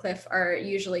Catherine and Heathcliff are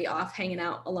usually off hanging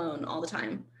out alone all the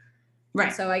time. Right.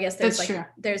 And so I guess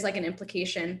there's like an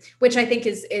implication, which I think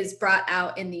is brought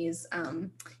out in these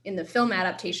in the film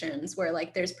adaptations, where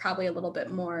like there's probably a little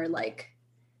bit more like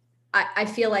I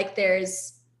feel like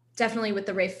there's definitely with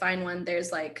the Ralph Fiennes one,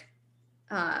 there's like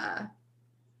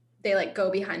they like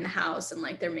go behind the house and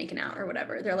like they're making out or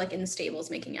whatever. They're like in the stables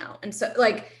making out. And so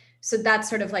like so that's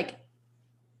sort of like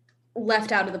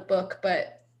left out of the book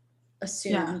but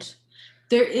assumed. Yeah.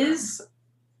 There is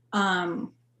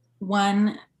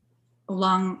one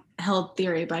long held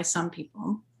theory by some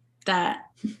people that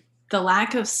the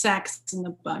lack of sex in the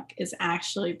book is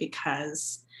actually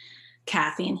because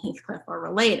Cathy and Heathcliff are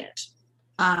related,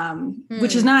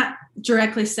 which is not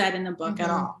directly said in the book at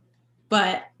all.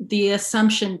 But the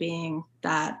assumption being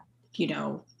that, you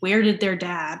know, where did their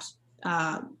dad,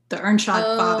 the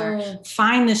Earnshaw father,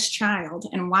 find this child,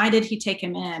 and why did he take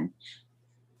him in?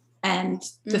 And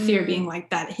the theory being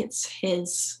like that it's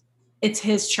his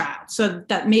child, so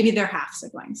that maybe they're half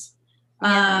siblings,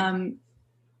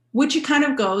 which it kind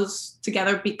of goes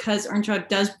together because Earnshaw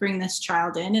does bring this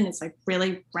child in, and it's like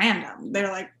really random.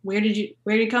 They're like, where did you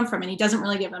come from? And he doesn't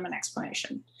really give them an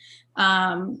explanation.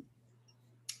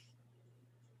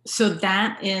 So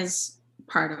that is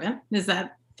part of it, is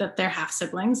that they're half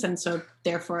siblings, and so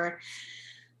therefore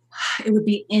it would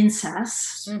be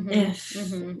incest if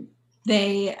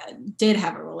they did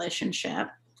have a relationship.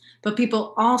 But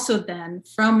people also then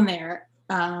from there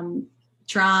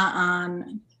draw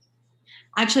on,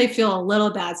 actually I feel a little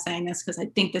bad saying this because I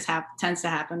think this tends to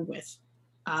happen with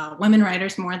women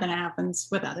writers more than it happens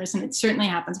with others, and it certainly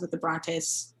happens with the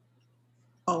Brontes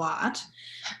a lot,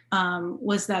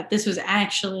 was that this was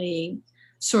actually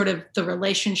sort of the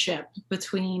relationship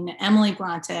between Emily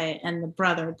Bronte and the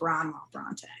brother Branwell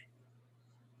Bronte.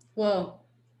 Whoa.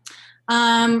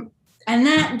 And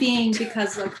that being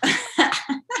because of,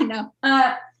 I know.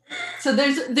 So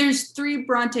there's three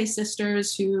Bronte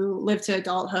sisters who live to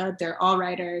adulthood. They're all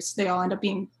writers. They all end up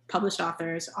being published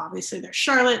authors. Obviously, there's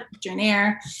Charlotte, Jane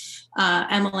Eyre,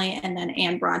 Emily, and then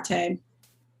Anne Bronte.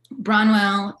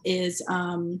 Branwell is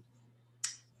one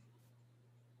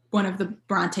of the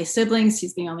Bronte siblings.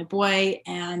 He's the only boy,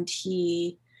 and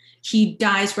he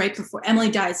dies right before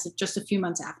Emily dies, just a few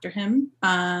months after him.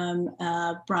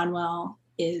 Branwell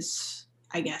is,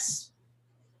 I guess,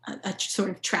 a sort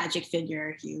of tragic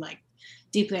figure. He like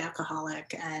deeply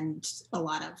alcoholic and a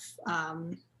lot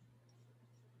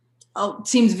of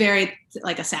seems very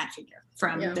like a sad figure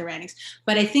from the writings.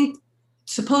 But I think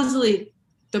supposedly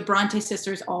the Bronte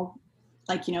sisters all,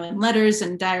 like, you know, in letters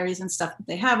and diaries and stuff that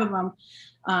they have of them,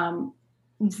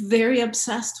 very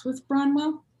obsessed with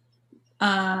Branwell.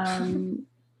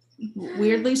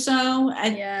 Weirdly so,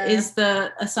 is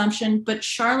the assumption. But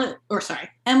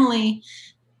Emily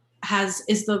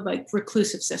is the like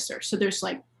reclusive sister. So there's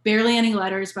like barely any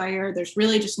letters by her. There's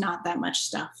really just not that much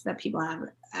stuff that people have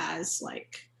as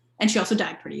like, and she also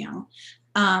died pretty young.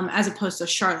 As opposed to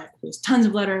Charlotte, who has tons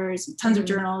of letters and tons of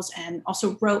journals, and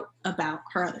also wrote about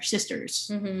her other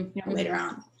sisters,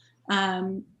 later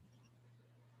on.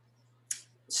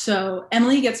 So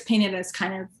Emily gets painted as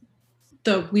kind of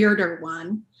the weirder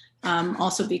one,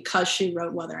 also because she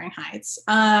wrote Wuthering Heights.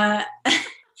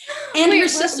 And wait, her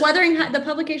sister, the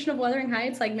publication of Wuthering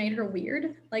Heights like made her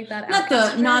weird, like that.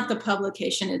 Not the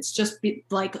publication. It's just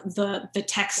like the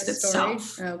text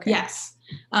itself. Okay. Yes.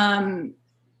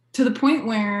 To the point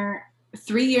where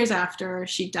 3 years after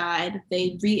she died,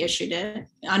 they reissued it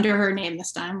under her name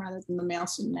this time rather than the male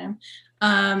pseudonym.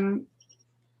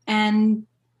 And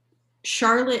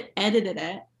Charlotte edited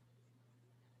it,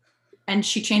 and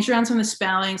she changed around some of the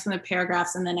spellings and the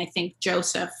paragraphs. And then I think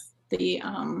Joseph, the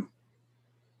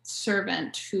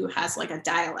servant who has like a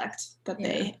dialect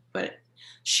but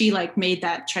she like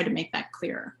tried to make that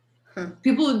clearer.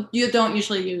 People, you don't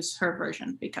usually use her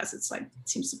version because it's like, it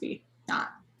seems to be not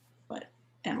what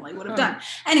Emily would have done.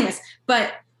 Anyways,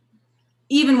 but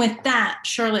even with that,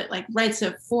 Charlotte like writes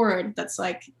a foreword that's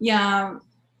like, yeah,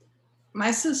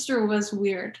 my sister was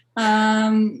weird.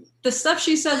 The stuff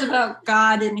she says about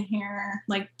God in here,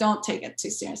 like, don't take it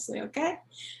too seriously, okay?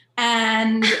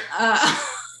 And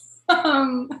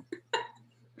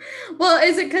well,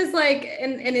 is it because like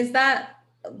and is that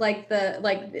like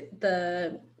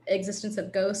the existence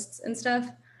of ghosts and stuff?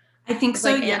 I think It's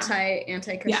so. like Yeah.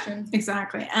 anti-Christian. Yeah,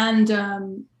 exactly.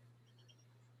 And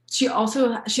she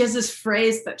has this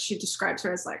phrase that she describes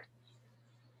her as like,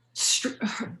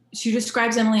 she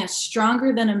describes Emily as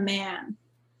stronger than a man,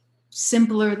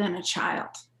 simpler than a child.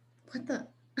 What the?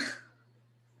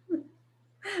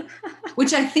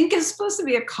 Which I think is supposed to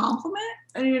be a compliment,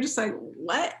 and you're just like,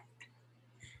 what?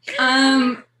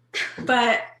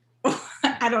 But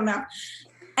I don't know.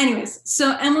 Anyways,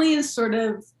 so Emily is sort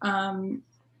of,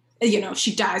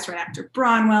 she dies right after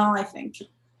Branwell. I think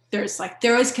they're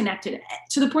always connected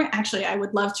to the point. Actually, I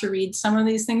would love to read some of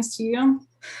these things to you.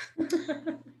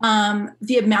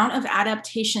 The amount of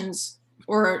adaptations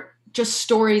or just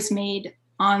stories made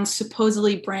on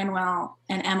supposedly Branwell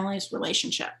and Emily's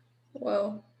relationship.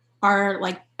 Whoa. Are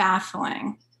like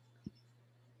baffling.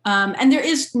 And there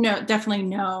is definitely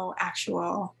no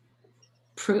actual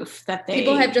proof that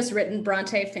people have just written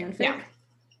Bronte fanfic.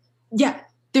 Yeah,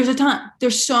 there's a ton.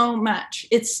 There's so much.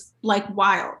 It's like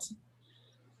wild.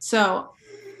 So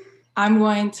I'm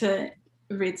going to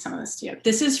read some of this to you.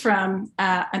 This is from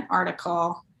an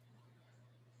article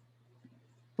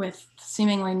with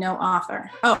seemingly no author.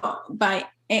 Oh, by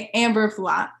Amber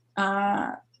Vlat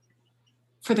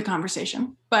for the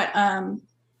conversation. But it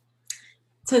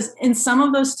says, in some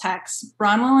of those texts,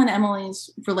 Branwell and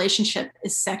Emily's relationship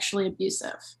is sexually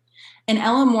abusive. In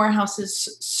Ella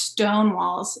Morehouse's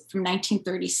Stonewalls from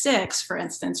 1936, for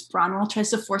instance, Branwell tries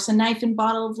to force a knife and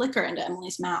bottle of liquor into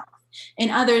Emily's mouth. In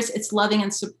others, it's loving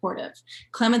and supportive.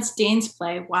 Clemence Dane's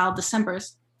play, Wild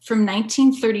Decembers, from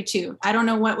 1932. I don't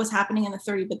know what was happening in the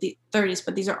 30s,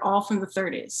 but these are all from the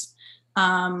 30s.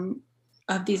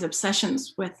 Of these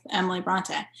obsessions with Emily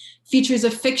Bronte, features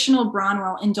a fictional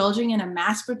Branwell indulging in a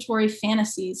masturbatory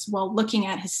fantasies while looking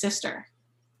at his sister.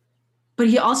 But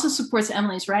he also supports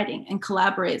Emily's writing and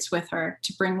collaborates with her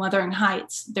to bring Wuthering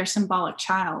Heights, their symbolic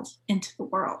child, into the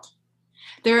world.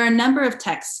 There are a number of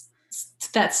texts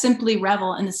that simply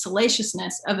revel in the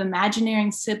salaciousness of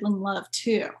imagineering sibling love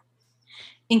too.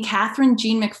 In Catherine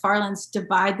Jean McFarlane's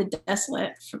Divide the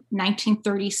Desolate from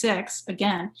 1936,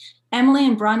 again, Emily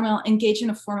and Branwell engage in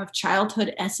a form of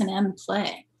childhood S&M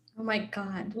play. Oh my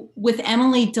God. With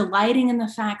Emily delighting in the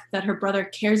fact that her brother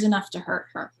cares enough to hurt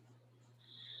her.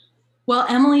 While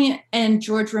Emily and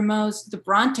George Rameau's The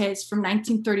Brontes from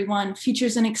 1931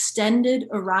 features an extended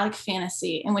erotic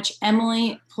fantasy in which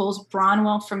Emily pulls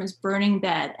Branwell from his burning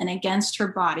bed and against her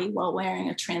body while wearing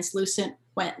a translucent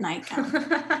wet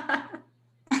nightgown.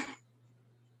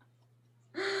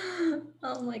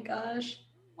 Oh my gosh.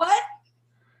 What?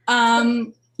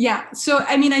 Yeah. So,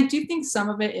 I mean, I do think some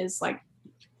of it is like,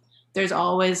 there's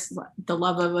always the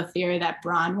love of a theory that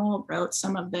Branwell wrote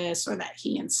some of this or that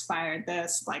he inspired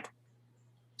this, like,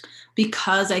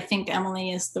 because I think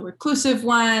Emily is the reclusive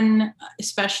one,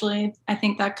 especially, I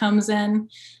think that comes in.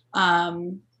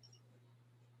 Like,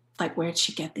 where'd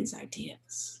she get these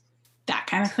ideas? That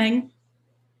kind of thing.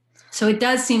 So it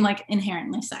does seem like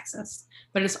inherently sexist,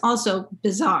 but it's also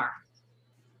bizarre.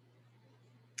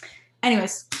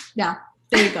 Anyways, yeah,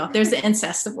 there you go. There's the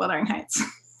incest of Wuthering Heights.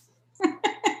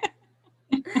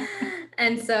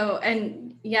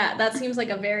 And yeah, that seems like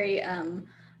a very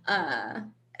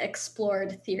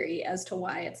explored theory as to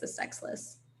why it's a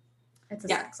sexless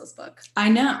book. I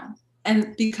know.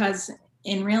 And because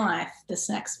in real life, the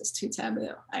sex was too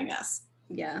taboo, I guess.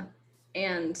 Yeah.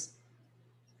 And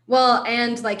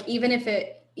like,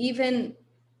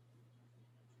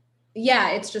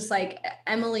 it's just like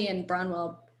Emily and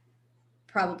Branwell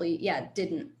probably,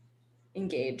 didn't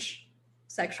engage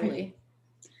sexually.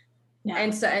 Yeah.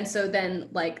 And so then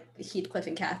like Heathcliff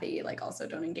and Cathy like also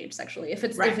don't engage sexually if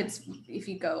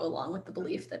you go along with the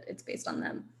belief that it's based on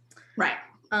them. Right.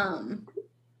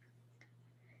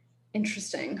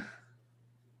 Interesting.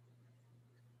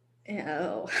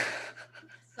 Oh.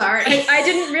 Sorry. I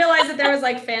didn't realize that there was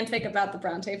like fanfic about the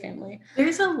Bronte family.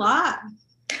 There's a lot.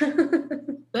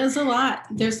 There's a lot.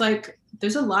 There's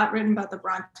a lot written about the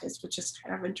Brontes, which is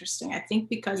kind of interesting. I think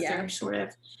because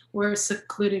we're a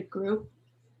secluded group.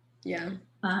 Yeah.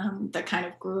 That kind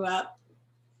of grew up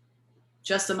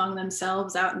just among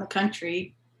themselves out in the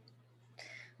country.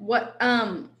 What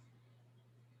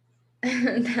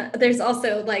there's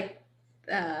also like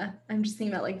I'm just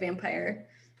thinking about like vampire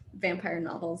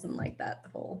novels and like that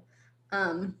whole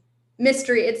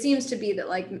mystery. It seems to be that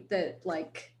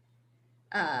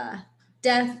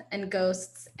death and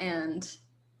ghosts and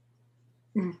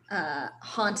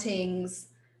hauntings,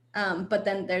 but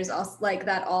then there's also like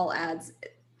that all adds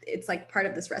it's like part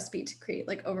of this recipe to create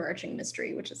like overarching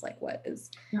mystery, which is like what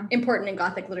is Yeah. important in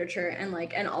Gothic literature, and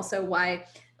like, and also why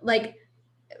like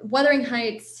Wuthering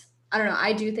Heights, I don't know,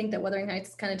 I do think that Wuthering Heights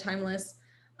is kind of timeless.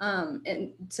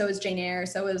 And so is Jane Eyre,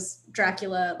 so is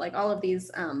Dracula, like all of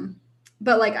these.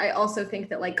 But like, I also think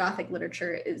that like Gothic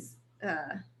literature is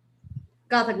the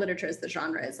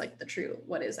genre, is like the true,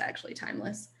 what is actually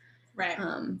timeless. Right.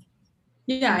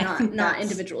 Yeah, I think not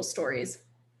individual stories.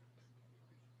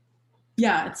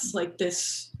 Yeah, it's like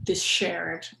this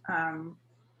shared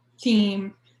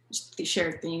theme, these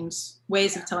shared themes,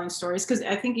 ways of telling stories. Because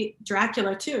I think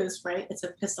Dracula too is right. It's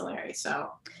epistolary,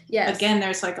 so yes. Again,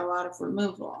 there's like a lot of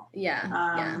removal.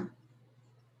 Yeah.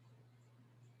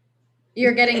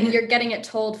 You're getting it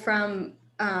told from.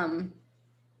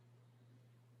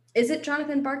 Is it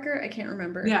Jonathan Barker? I can't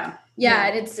remember. Yeah.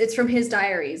 And it's from his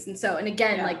diaries, and so, and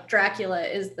again, like Dracula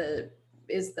is the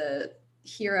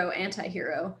hero,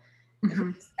 anti-hero.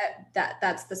 Mm-hmm.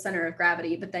 That's the center of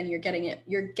gravity, but then you're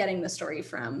getting the story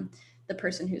from the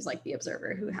person who's like the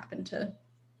observer, who happened to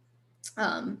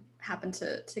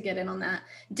get in on that.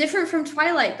 Different from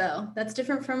Twilight, though. That's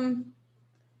different from,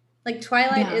 like,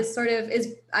 Twilight is sort of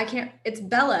it's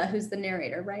Bella who's the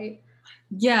narrator, right?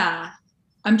 Yeah,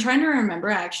 I'm trying to remember,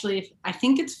 actually. I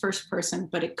think it's first person,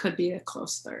 but it could be a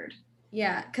close third.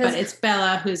 Yeah, but it's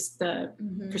Bella who's the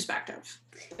perspective.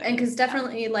 And because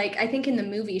definitely, like, I think in the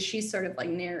movie she's sort of like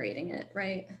narrating it,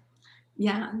 right?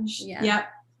 Yeah.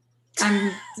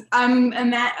 I'm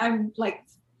like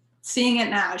seeing it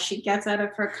now. She gets out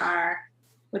of her car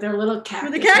with her little cactus.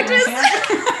 With the cactus.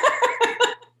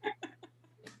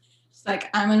 She's like,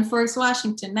 I'm in Forks,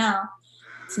 Washington now.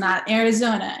 It's not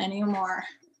Arizona anymore.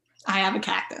 I have a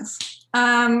cactus.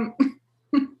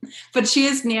 But she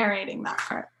is narrating that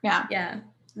part. Yeah. Yeah.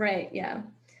 Right. Yeah.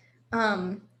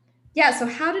 Yeah. So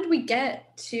how did we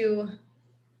get from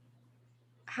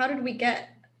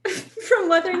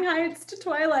Wuthering Heights to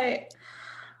Twilight?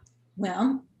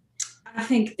 Well, I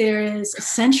think there is a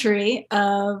century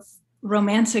of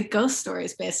romantic ghost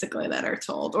stories, basically, that are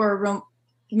told, or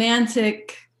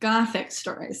romantic Gothic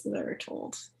stories that are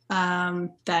told,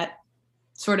 that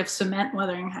sort of cement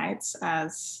Wuthering Heights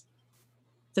as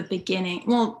the beginning,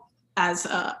 as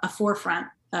a forefront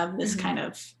of this kind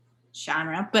of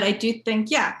genre. But I do think,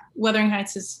 Wuthering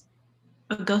Heights is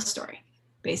a ghost story,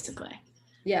 basically.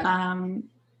 Yeah.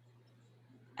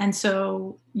 And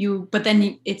so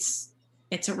it's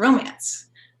a romance.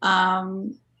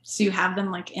 So you have them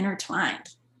like intertwined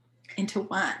into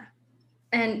one.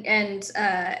 And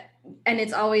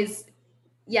it's always,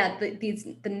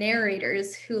 the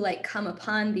narrators who like come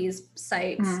upon these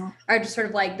sites are just sort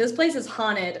of like, this place is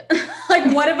haunted.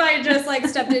 Like, what have I just like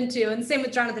stepped into? And same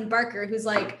with Jonathan Barker, who's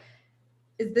like,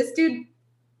 is this dude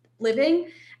living?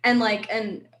 And like,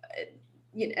 and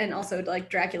also like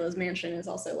Dracula's mansion is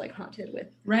also like haunted with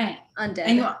undead.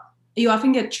 And you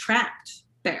often get trapped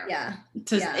there. Yeah.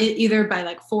 Either by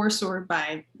like force or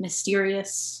by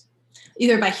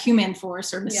either by human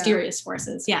force or mysterious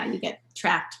forces. Yeah, you get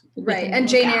trapped. Right. And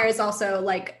Jane Eyre is also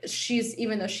like,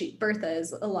 even though Bertha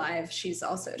is alive, she's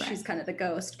also, she's kind of the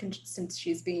ghost, since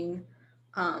she's being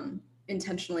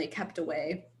intentionally kept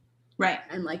away. Right.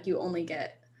 And like, you only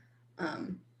get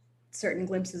certain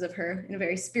glimpses of her in a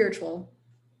very spiritual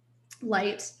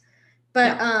light.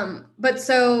 But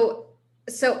so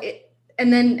it,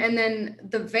 and then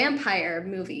the vampire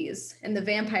movies and the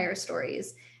vampire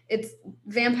stories,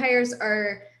 vampires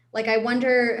are like, I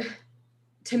wonder,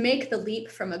 to make the leap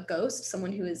from a ghost,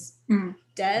 someone who is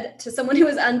dead, to someone who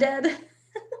is undead.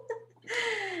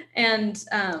 And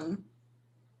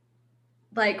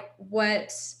like,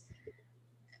 what,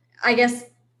 I guess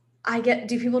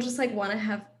do people just like want to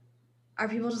have, are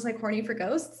people just like horny for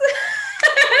ghosts?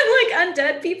 Like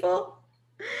undead people?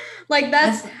 Like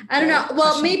that's I don't know.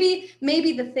 Well, maybe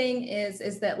the thing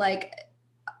is that like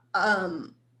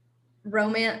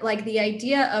romance, like the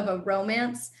idea of a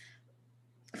romance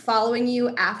following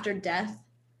you after death,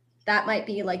 that might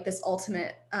be like this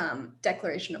ultimate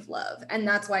declaration of love. And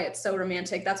that's why it's so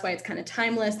romantic. That's why it's kind of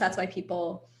timeless. That's why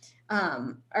people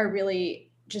are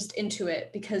really just into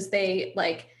it, because they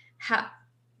like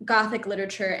Gothic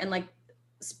literature and like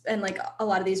a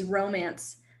lot of these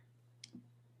romance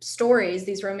stories,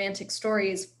 these romantic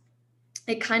stories,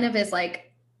 it kind of is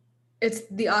like, it's,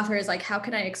 the author is like, how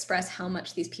can I express how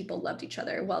much these people loved each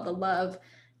other? Well, the love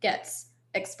gets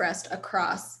expressed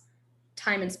across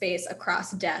time and space,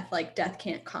 across death, like death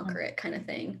can't conquer it kind of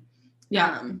thing.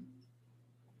 And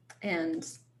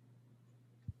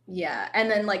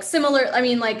then like similar, I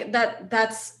mean, like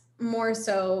that's more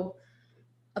so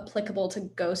applicable to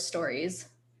ghost stories.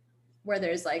 where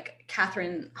there's like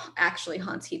Catherine actually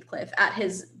haunts Heathcliff at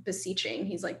his beseeching.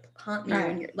 He's like, haunt me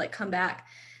when you're like, come back.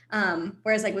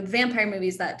 Whereas like with vampire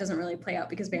movies, that doesn't really play out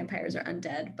because vampires are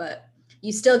undead, but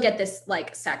you still get this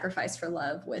like sacrifice for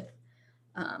love with,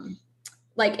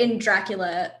 like in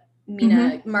Dracula,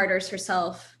 Mina martyrs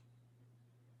herself.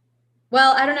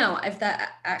 Well, I don't know if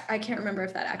that, I can't remember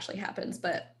if that actually happens,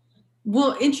 but.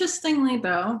 Well, interestingly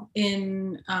though,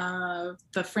 in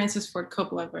the Francis Ford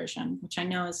Coppola version, which I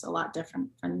know is a lot different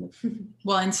from the,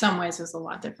 well, in some ways is a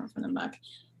lot different from the book,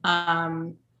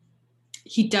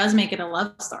 he does make it a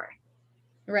love story.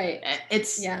 Right.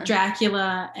 It's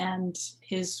Dracula and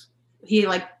he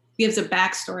like gives a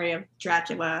backstory of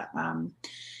Dracula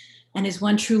and his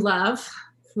one true love,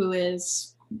 who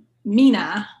is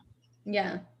Mina.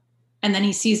 Yeah. And then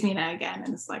he sees Mina again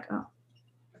and it's like, oh,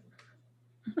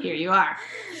 here you are.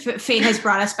 Fate has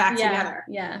brought us back together.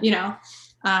 Yeah. You know?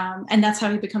 And that's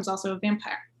how he becomes also a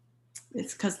vampire.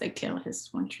 It's because they kill his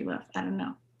one true love. I don't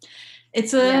know.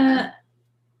 It's a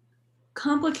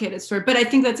complicated story, but I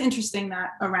think that's interesting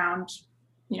that around,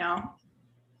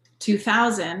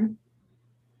 2000,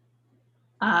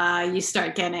 you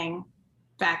start getting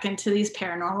back into these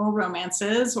paranormal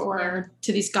romances or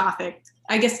to these gothic,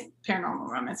 I guess paranormal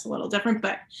romance a little different,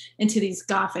 but into these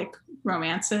gothic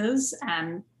romances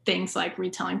and things like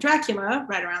retelling Dracula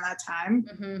right around that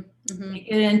time.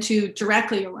 Get into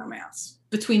directly a romance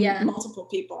between multiple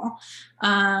people,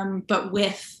 but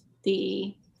with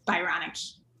the Byronic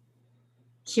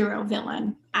hero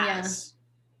villain as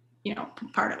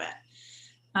part of it.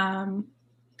 And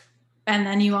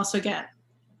then you also get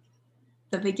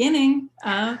the beginning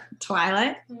of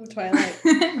Twilight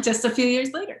just a few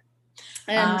years later.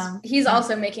 And he's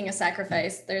also making a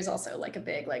sacrifice. There's also like a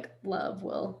big like love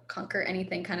will conquer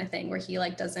anything kind of thing where he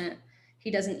like doesn't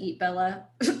eat Bella.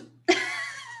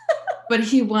 But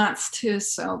he wants to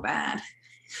so bad.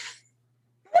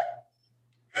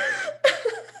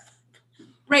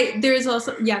 Right. There's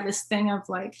also this thing of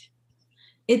like,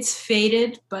 it's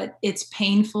fated, but it's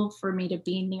painful for me to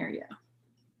be near you.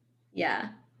 Yeah.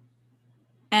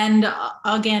 And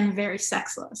again, very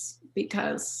sexless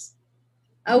because.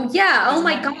 Oh yeah. Oh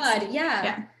my God.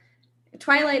 Yeah.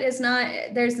 Twilight is not.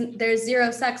 There's zero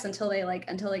sex until they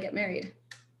get married.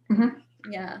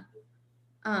 Yeah.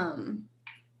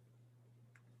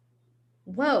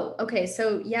 Whoa. Okay.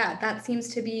 So that seems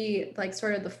to be like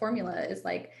sort of the formula is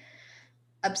like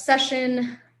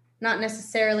obsession, not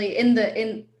necessarily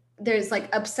there's like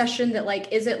obsession that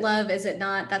like, is it love? Is it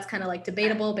not? That's kind of like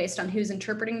debatable based on who's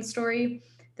interpreting the story.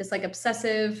 This like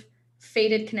obsessive,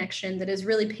 fated connection that is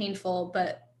really painful,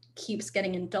 but keeps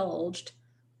getting indulged.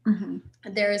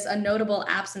 There's a notable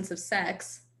absence of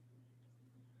sex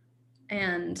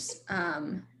and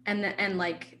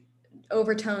like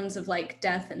overtones of like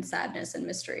death and sadness and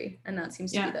mystery. And that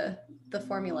seems to be the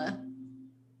formula.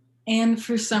 And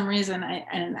for some reason,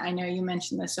 I know you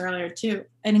mentioned this earlier too,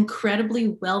 an incredibly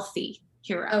wealthy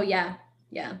hero. Oh yeah.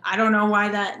 I don't know why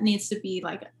that needs to be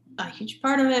like a huge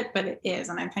part of it, but it is.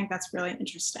 And I think that's really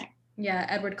interesting. Yeah,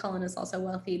 Edward Cullen is also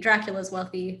wealthy. Dracula's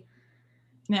wealthy.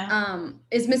 Yeah.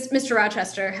 Is Mr.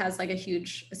 Rochester has like a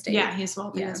huge estate. Yeah, he's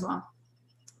wealthy as well.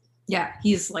 Yeah,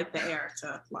 he's like the heir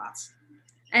to lots.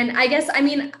 And I guess, I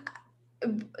mean,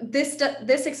 this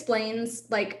explains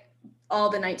like all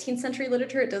the 19th century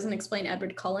literature. It doesn't explain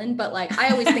Edward Cullen, but like I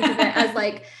always think of it as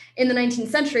like in the 19th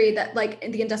century that like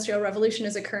the Industrial Revolution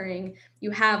is occurring.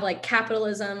 You have like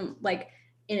capitalism like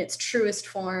in its truest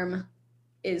form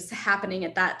is happening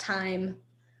at that time.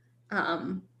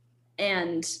 And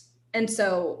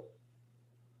so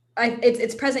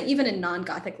it's present even in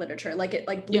non-Gothic literature. Like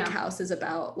Bleak House is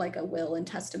about like a will and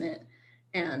testament,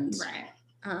 and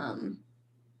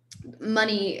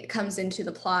money comes into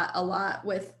the plot a lot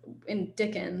in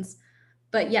Dickens.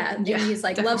 But in these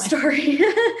like love story,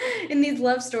 in these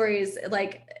love stories,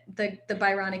 like the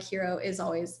Byronic hero is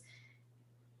always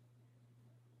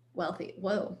wealthy.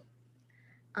 Whoa.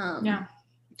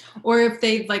 Or if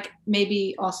they like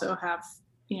maybe also have,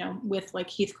 with like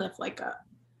Heathcliff, like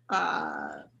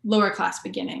a lower class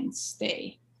beginnings,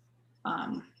 they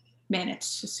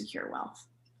manage to secure wealth.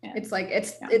 And, it's like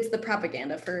it's the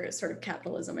propaganda for sort of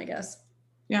capitalism, I guess.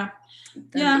 Yeah.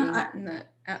 In that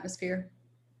atmosphere.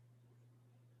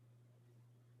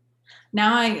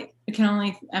 Now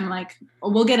I'm like,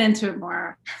 we'll get into it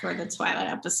more for the Twilight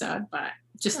episode, but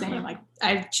just thinking like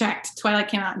I've checked, Twilight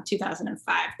came out in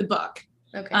 2005, the book.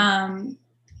 Okay.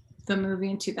 The movie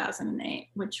in 2008,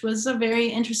 which was a very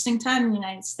interesting time in the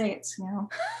United States,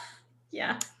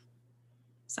 Yeah.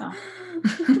 So.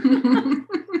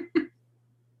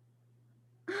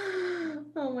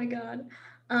 Oh my God.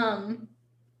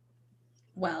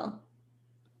 Well,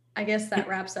 I guess that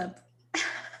wraps up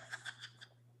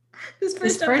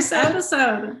this first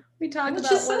episode. We talked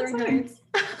about Wuthering Heights.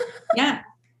 Yeah,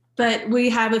 but we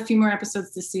have a few more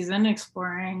episodes this season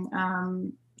exploring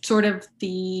sort of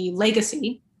the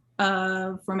legacy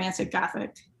of romantic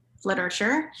Gothic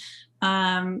literature.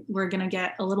 We're gonna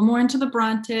get a little more into the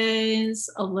Brontes,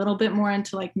 a little bit more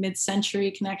into like mid-century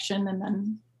connection, and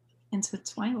then into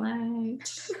Twilight.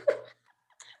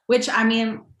 Which, I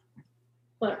mean,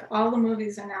 look, all the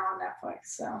movies are now on Netflix,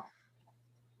 so.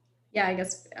 Yeah, I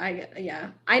guess I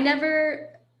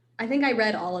think I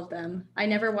read all of them. I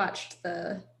never watched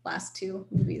the last two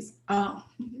movies. Oh,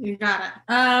 you got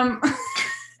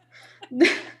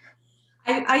it.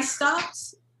 I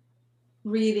stopped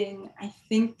reading, I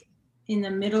think, in the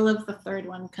middle of the third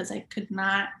one because I could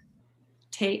not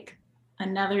take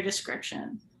another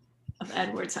description of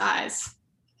Edward's eyes.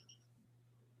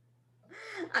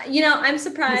 I'm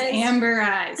surprised. His amber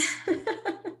eyes.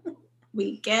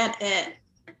 We get it.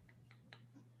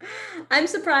 I'm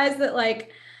surprised that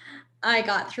like I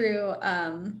got through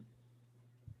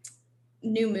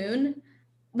New Moon.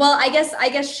 Well, I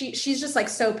guess she's just like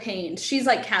so pained. She's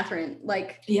like Catherine.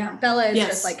 Like Bella is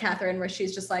just like Catherine, where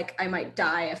she's just like, I might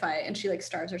die and she like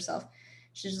starves herself.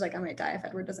 She's just like, I might die if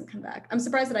Edward doesn't come back. I'm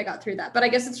surprised that I got through that, but I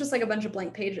guess it's just like a bunch of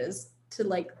blank pages to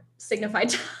like signify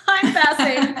time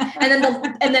passing.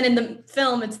 and then in the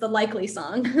film it's the Likely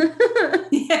song.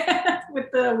 Yeah,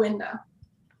 with the window.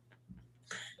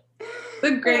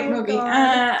 The great movie.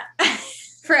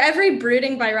 For every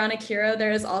brooding Byronic hero,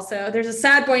 there's a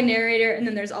sad boy narrator, and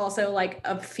then there's also like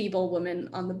a feeble woman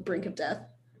on the brink of death.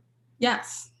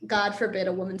 Yes. God forbid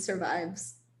a woman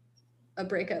survives a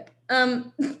breakup.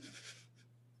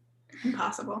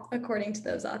 Impossible. According to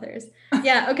those authors.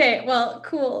 Yeah, okay, well,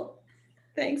 cool.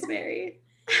 Thanks, Mary.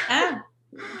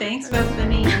 Thanks,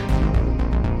 Bethany.